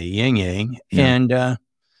enemies up the yin yang. Yeah.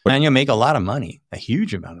 And you'll make a lot of money, a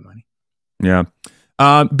huge amount of money. Yeah.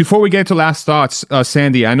 Before we get to last thoughts,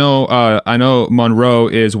 Sandy, I know Munro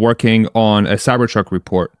is working on a Cybertruck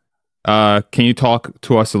report. Can you talk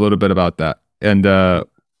to us a little bit about that and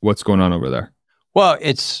what's going on over there? Well,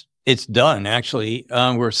 it's done actually.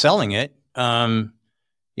 We're selling it.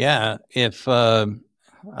 Yeah, if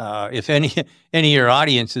any of your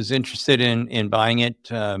audience is interested in buying it,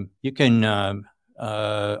 you can.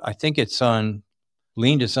 I think it's on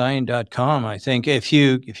leandesign.com. I think if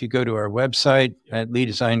you go to our website at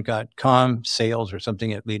leandesign.com, sales or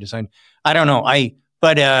something at leandesign. I don't know.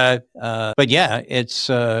 But yeah, it's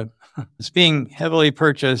being heavily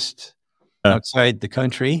purchased outside the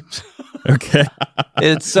country. Okay.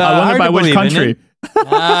 It's I wonder by which country.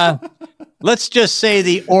 Let's just say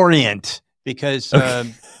the Orient, because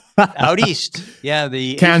out east,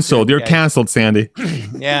 the canceled. You're canceled, Sandy.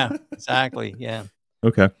 Yeah, exactly. Yeah.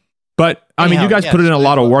 Okay. But I mean, you guys put in a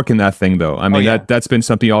lot of work in that thing, though. I mean, that's been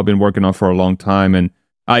something y'all been working on for a long time. And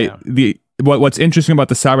what's interesting about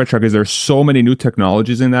the Cybertruck is there's so many new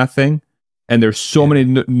technologies in that thing, and there's so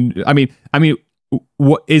many. I mean,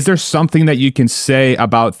 what is there something that you can say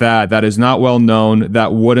about that is not well known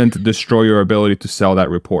that wouldn't destroy your ability to sell that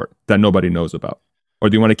report that nobody knows about, or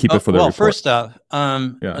do you want to keep it for the report? Well, first off,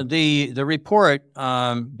 the report,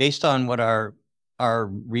 based on what our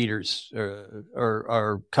readers or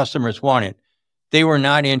our customers wanted, they were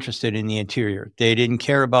not interested in the interior. They didn't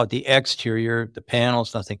care about the exterior, the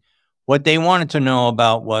panels, nothing. What they wanted to know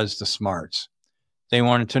about was the smarts. They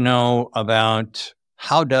wanted to know about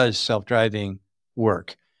how does self-driving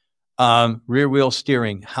work? Rear wheel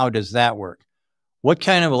steering, how does that work? What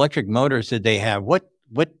kind of electric motors did they have?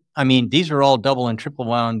 I mean, these are all double and triple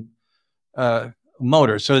wound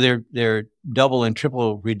motors, so they're double and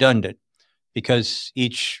triple redundant, because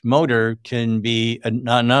each motor can be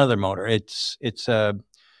another motor. It's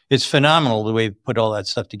phenomenal the way we put all that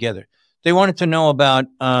stuff together. They wanted to know about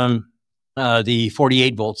the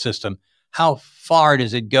 48 volt system. How far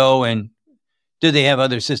does it go, and do they have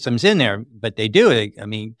other systems in there? But they do. I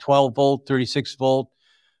mean, 12 volt, 36 volt,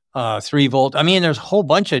 3 volt. I mean, there's a whole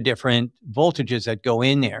bunch of different voltages that go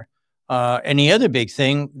in there. And the other big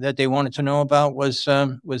thing that they wanted to know about was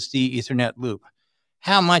the Ethernet loop.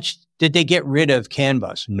 How much did they get rid of CAN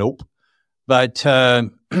bus? Nope. But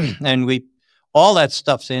and all that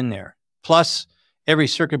stuff's in there. Plus, every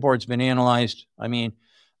circuit board's been analyzed. I mean,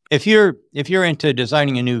 if you're into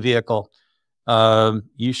designing a new vehicle,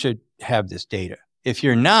 you should have this data. If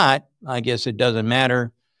you're not, I guess it doesn't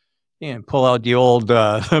matter. You know, pull out the old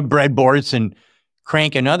breadboards and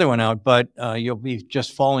crank another one out, but you'll be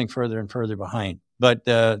just falling further and further behind. But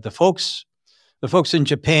the folks in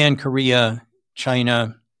Japan, Korea,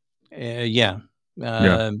 China,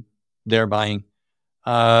 they're buying.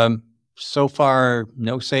 So far,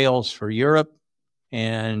 no sales for Europe,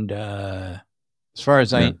 and as far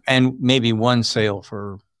as and maybe one sale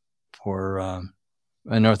for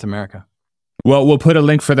North America. Well, we'll put a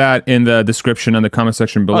link for that in the description and the comment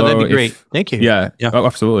section below. Oh, that'd be great. Thank you. Yeah. Oh,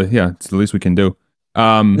 absolutely. Yeah, it's the least we can do.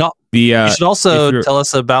 You should also tell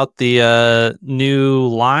us about the new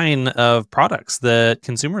line of products that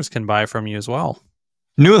consumers can buy from you as well.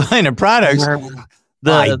 New line of products?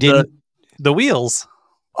 The wheels.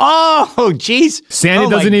 Oh, geez. Sandy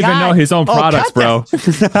doesn't even know his own products, bro.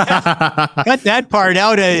 Cut that part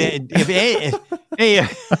out.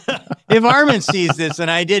 If Armin sees this and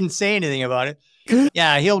I didn't say anything about it,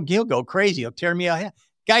 he'll go crazy. He'll tear me out.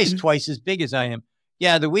 Guy's twice as big as I am.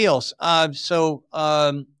 Yeah, the wheels. So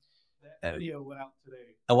video went out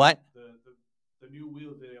today. A what? The new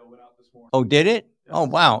wheel video went out this morning. Oh, did it? Yeah. Oh,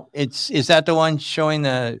 wow. Is that the one showing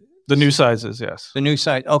the new sizes? Yes. The new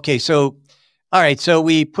size. Okay. So, all right. So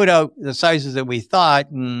we put out the sizes that we thought,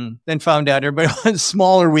 and then found out everybody wants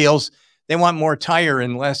smaller wheels. They want more tire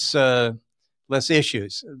and less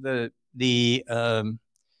issues. The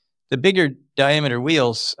bigger diameter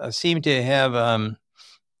wheels seem to have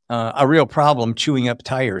a real problem chewing up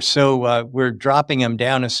tires. So we're dropping them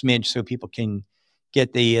down a smidge so people can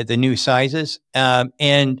get the new sizes.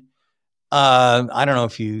 And I don't know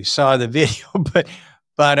if you saw the video, but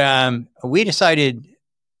we decided,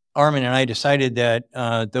 Armin and I decided that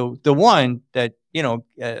the one that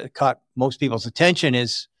caught most people's attention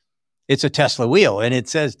is it's a Tesla wheel, and it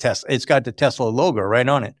says Tesla. It's got the Tesla logo right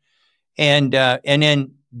on it. And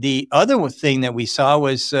then the other thing that we saw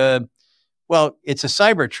was, well, it's a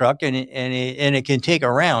Cybertruck, and it can take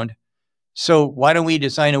a round. So why don't we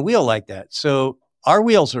design a wheel like that? So our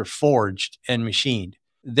wheels are forged and machined.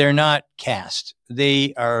 They're not cast.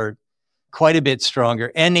 They are quite a bit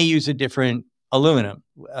stronger, and they use a different aluminum.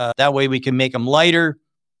 That way we can make them lighter.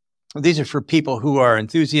 These are for people who are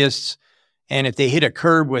enthusiasts. And if they hit a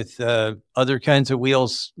curb with other kinds of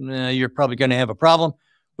wheels, you're probably going to have a problem.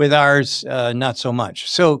 With ours, not so much.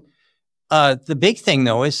 So the big thing,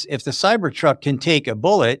 though, is if the Cybertruck can take a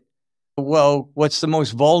bullet, well, what's the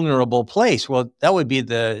most vulnerable place? Well, that would be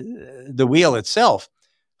the wheel itself.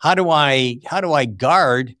 How do I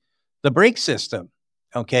guard the brake system?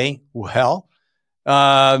 Okay, well,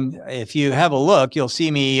 if you have a look, you'll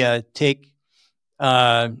see me take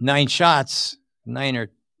 9 shots, 9 or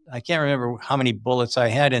I can't remember how many bullets I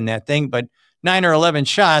had in that thing, but 9 or 11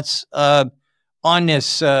 shots on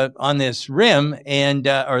this rim and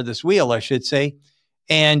or this wheel, I should say,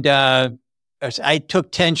 and I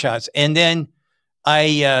took 10 shots, and then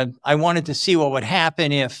I wanted to see what would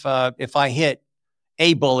happen if I hit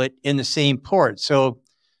a bullet in the same port. So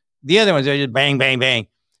the other ones I just bang, bang, bang,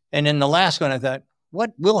 and then the last one I thought,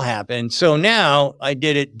 what will happen? So now I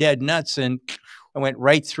did it dead nuts, and I went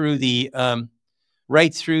right through the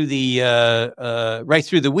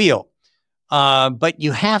wheel. But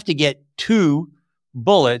you have to get 2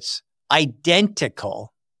 bullets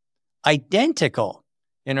identical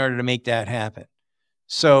in order to make that happen.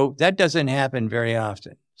 So that doesn't happen very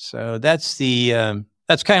often. So that's kind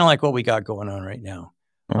of like what we got going on right now.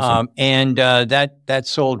 Awesome. And that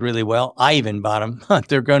sold really well. I even bought them.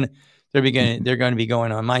 They're going to be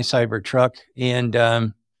going on my Cybertruck. And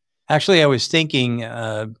actually, I was thinking.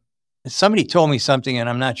 Somebody told me something, and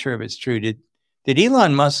I'm not sure if it's true. Did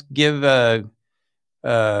Elon Musk give Trump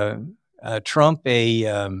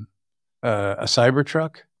a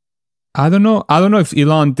Cybertruck? I don't know if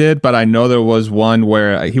Elon did, but I know there was one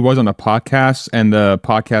where he was on a podcast, and the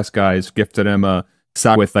podcast guys gifted him a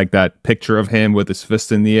sack with like that picture of him with his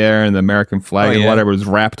fist in the air and the American flag and whatever was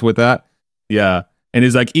wrapped with that. Yeah, and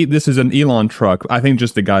he's like, "This is an Elon truck." I think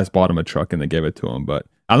just the guys bought him a truck and they gave it to him, but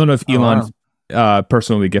I don't know if Elon.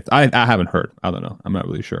 Personally gift. I haven't heard. I don't know. I'm not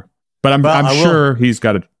really sure. But I'm sure he's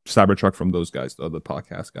got a Cybertruck from those guys, though, the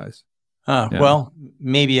podcast guys. Yeah. Well,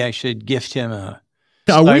 maybe I should gift him a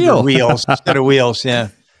wheel. Wheels instead of wheels. Yeah.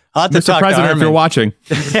 I'll have to Mr. President, if you're watching.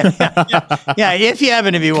 yeah, if you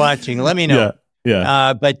happen to be watching, let me know.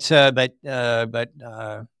 Yeah. But I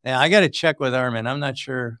got to check with Armin. I'm not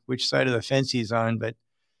sure which side of the fence he's on, but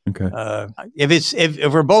okay.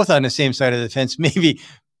 If we're both on the same side of the fence, maybe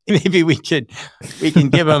we can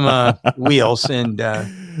give him wheels, and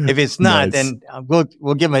if it's not, then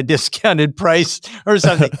we'll give him a discounted price or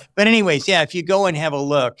something. But anyways, yeah, if you go and have a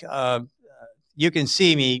look, you can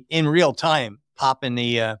see me in real time popping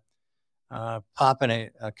a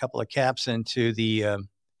couple of caps into the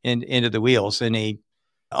wheels, and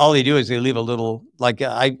all they do is they leave a little, like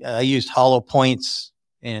I used hollow points,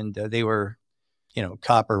 and they were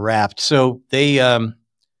copper wrapped, so they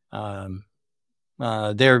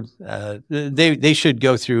should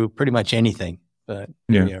go through pretty much anything. But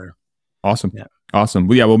awesome. Yeah. Awesome.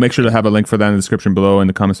 Well, we'll make sure to have a link for that in the description below in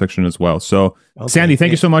the comment section as well. So Sandy,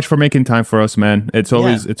 thank you so much for making time for us, man. It's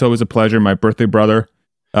always a pleasure. My birthday brother,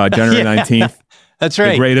 January 19th. That's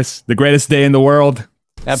right. The greatest day in the world.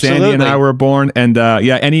 Absolutely. Sandy and I were born. And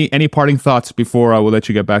any parting thoughts before I will let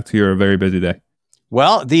you get back to your very busy day?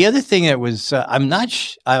 Well, the other thing that was, I'm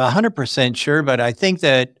 100% sure, but I think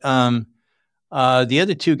that the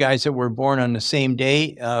other 2 guys that were born on the same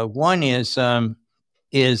day, one is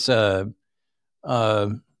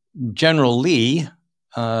General Lee,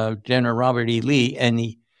 General Robert E. Lee, and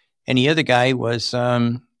the other guy was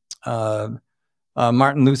Martin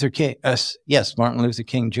Luther King. Yes, Martin Luther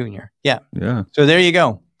King Jr. Yeah. Yeah. So there you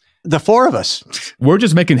go. The four of us. We're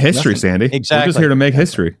just making history, Sandy. Exactly. We're just here to make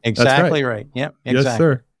history. Exactly right. Yep. Exactly. Yes,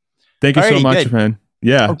 sir. Thank you so much, man.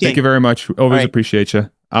 Yeah. Okay. Thank you very much. Always appreciate you.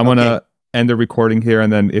 I'm gonna end the recording here,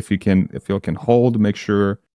 and then if you can hold, make sure